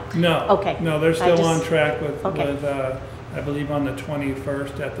pulled out. No. Okay. No, they're I still just- on track with, Okay. I believe on the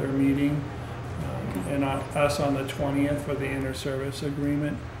 21st at their meeting, and us on the 20th for the inter-service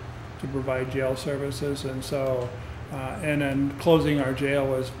agreement to provide jail services. And so, and then closing our jail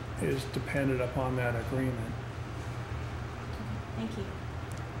was is dependent upon that agreement. Thank you.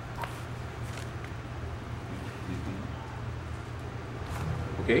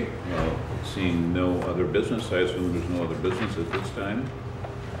 Okay, seeing no other business, I assume there's no other business at this time.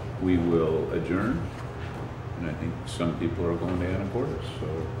 We will adjourn, and I think some people are going to Anacortes,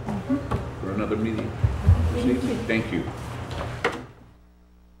 so for another meeting this evening. Thank you.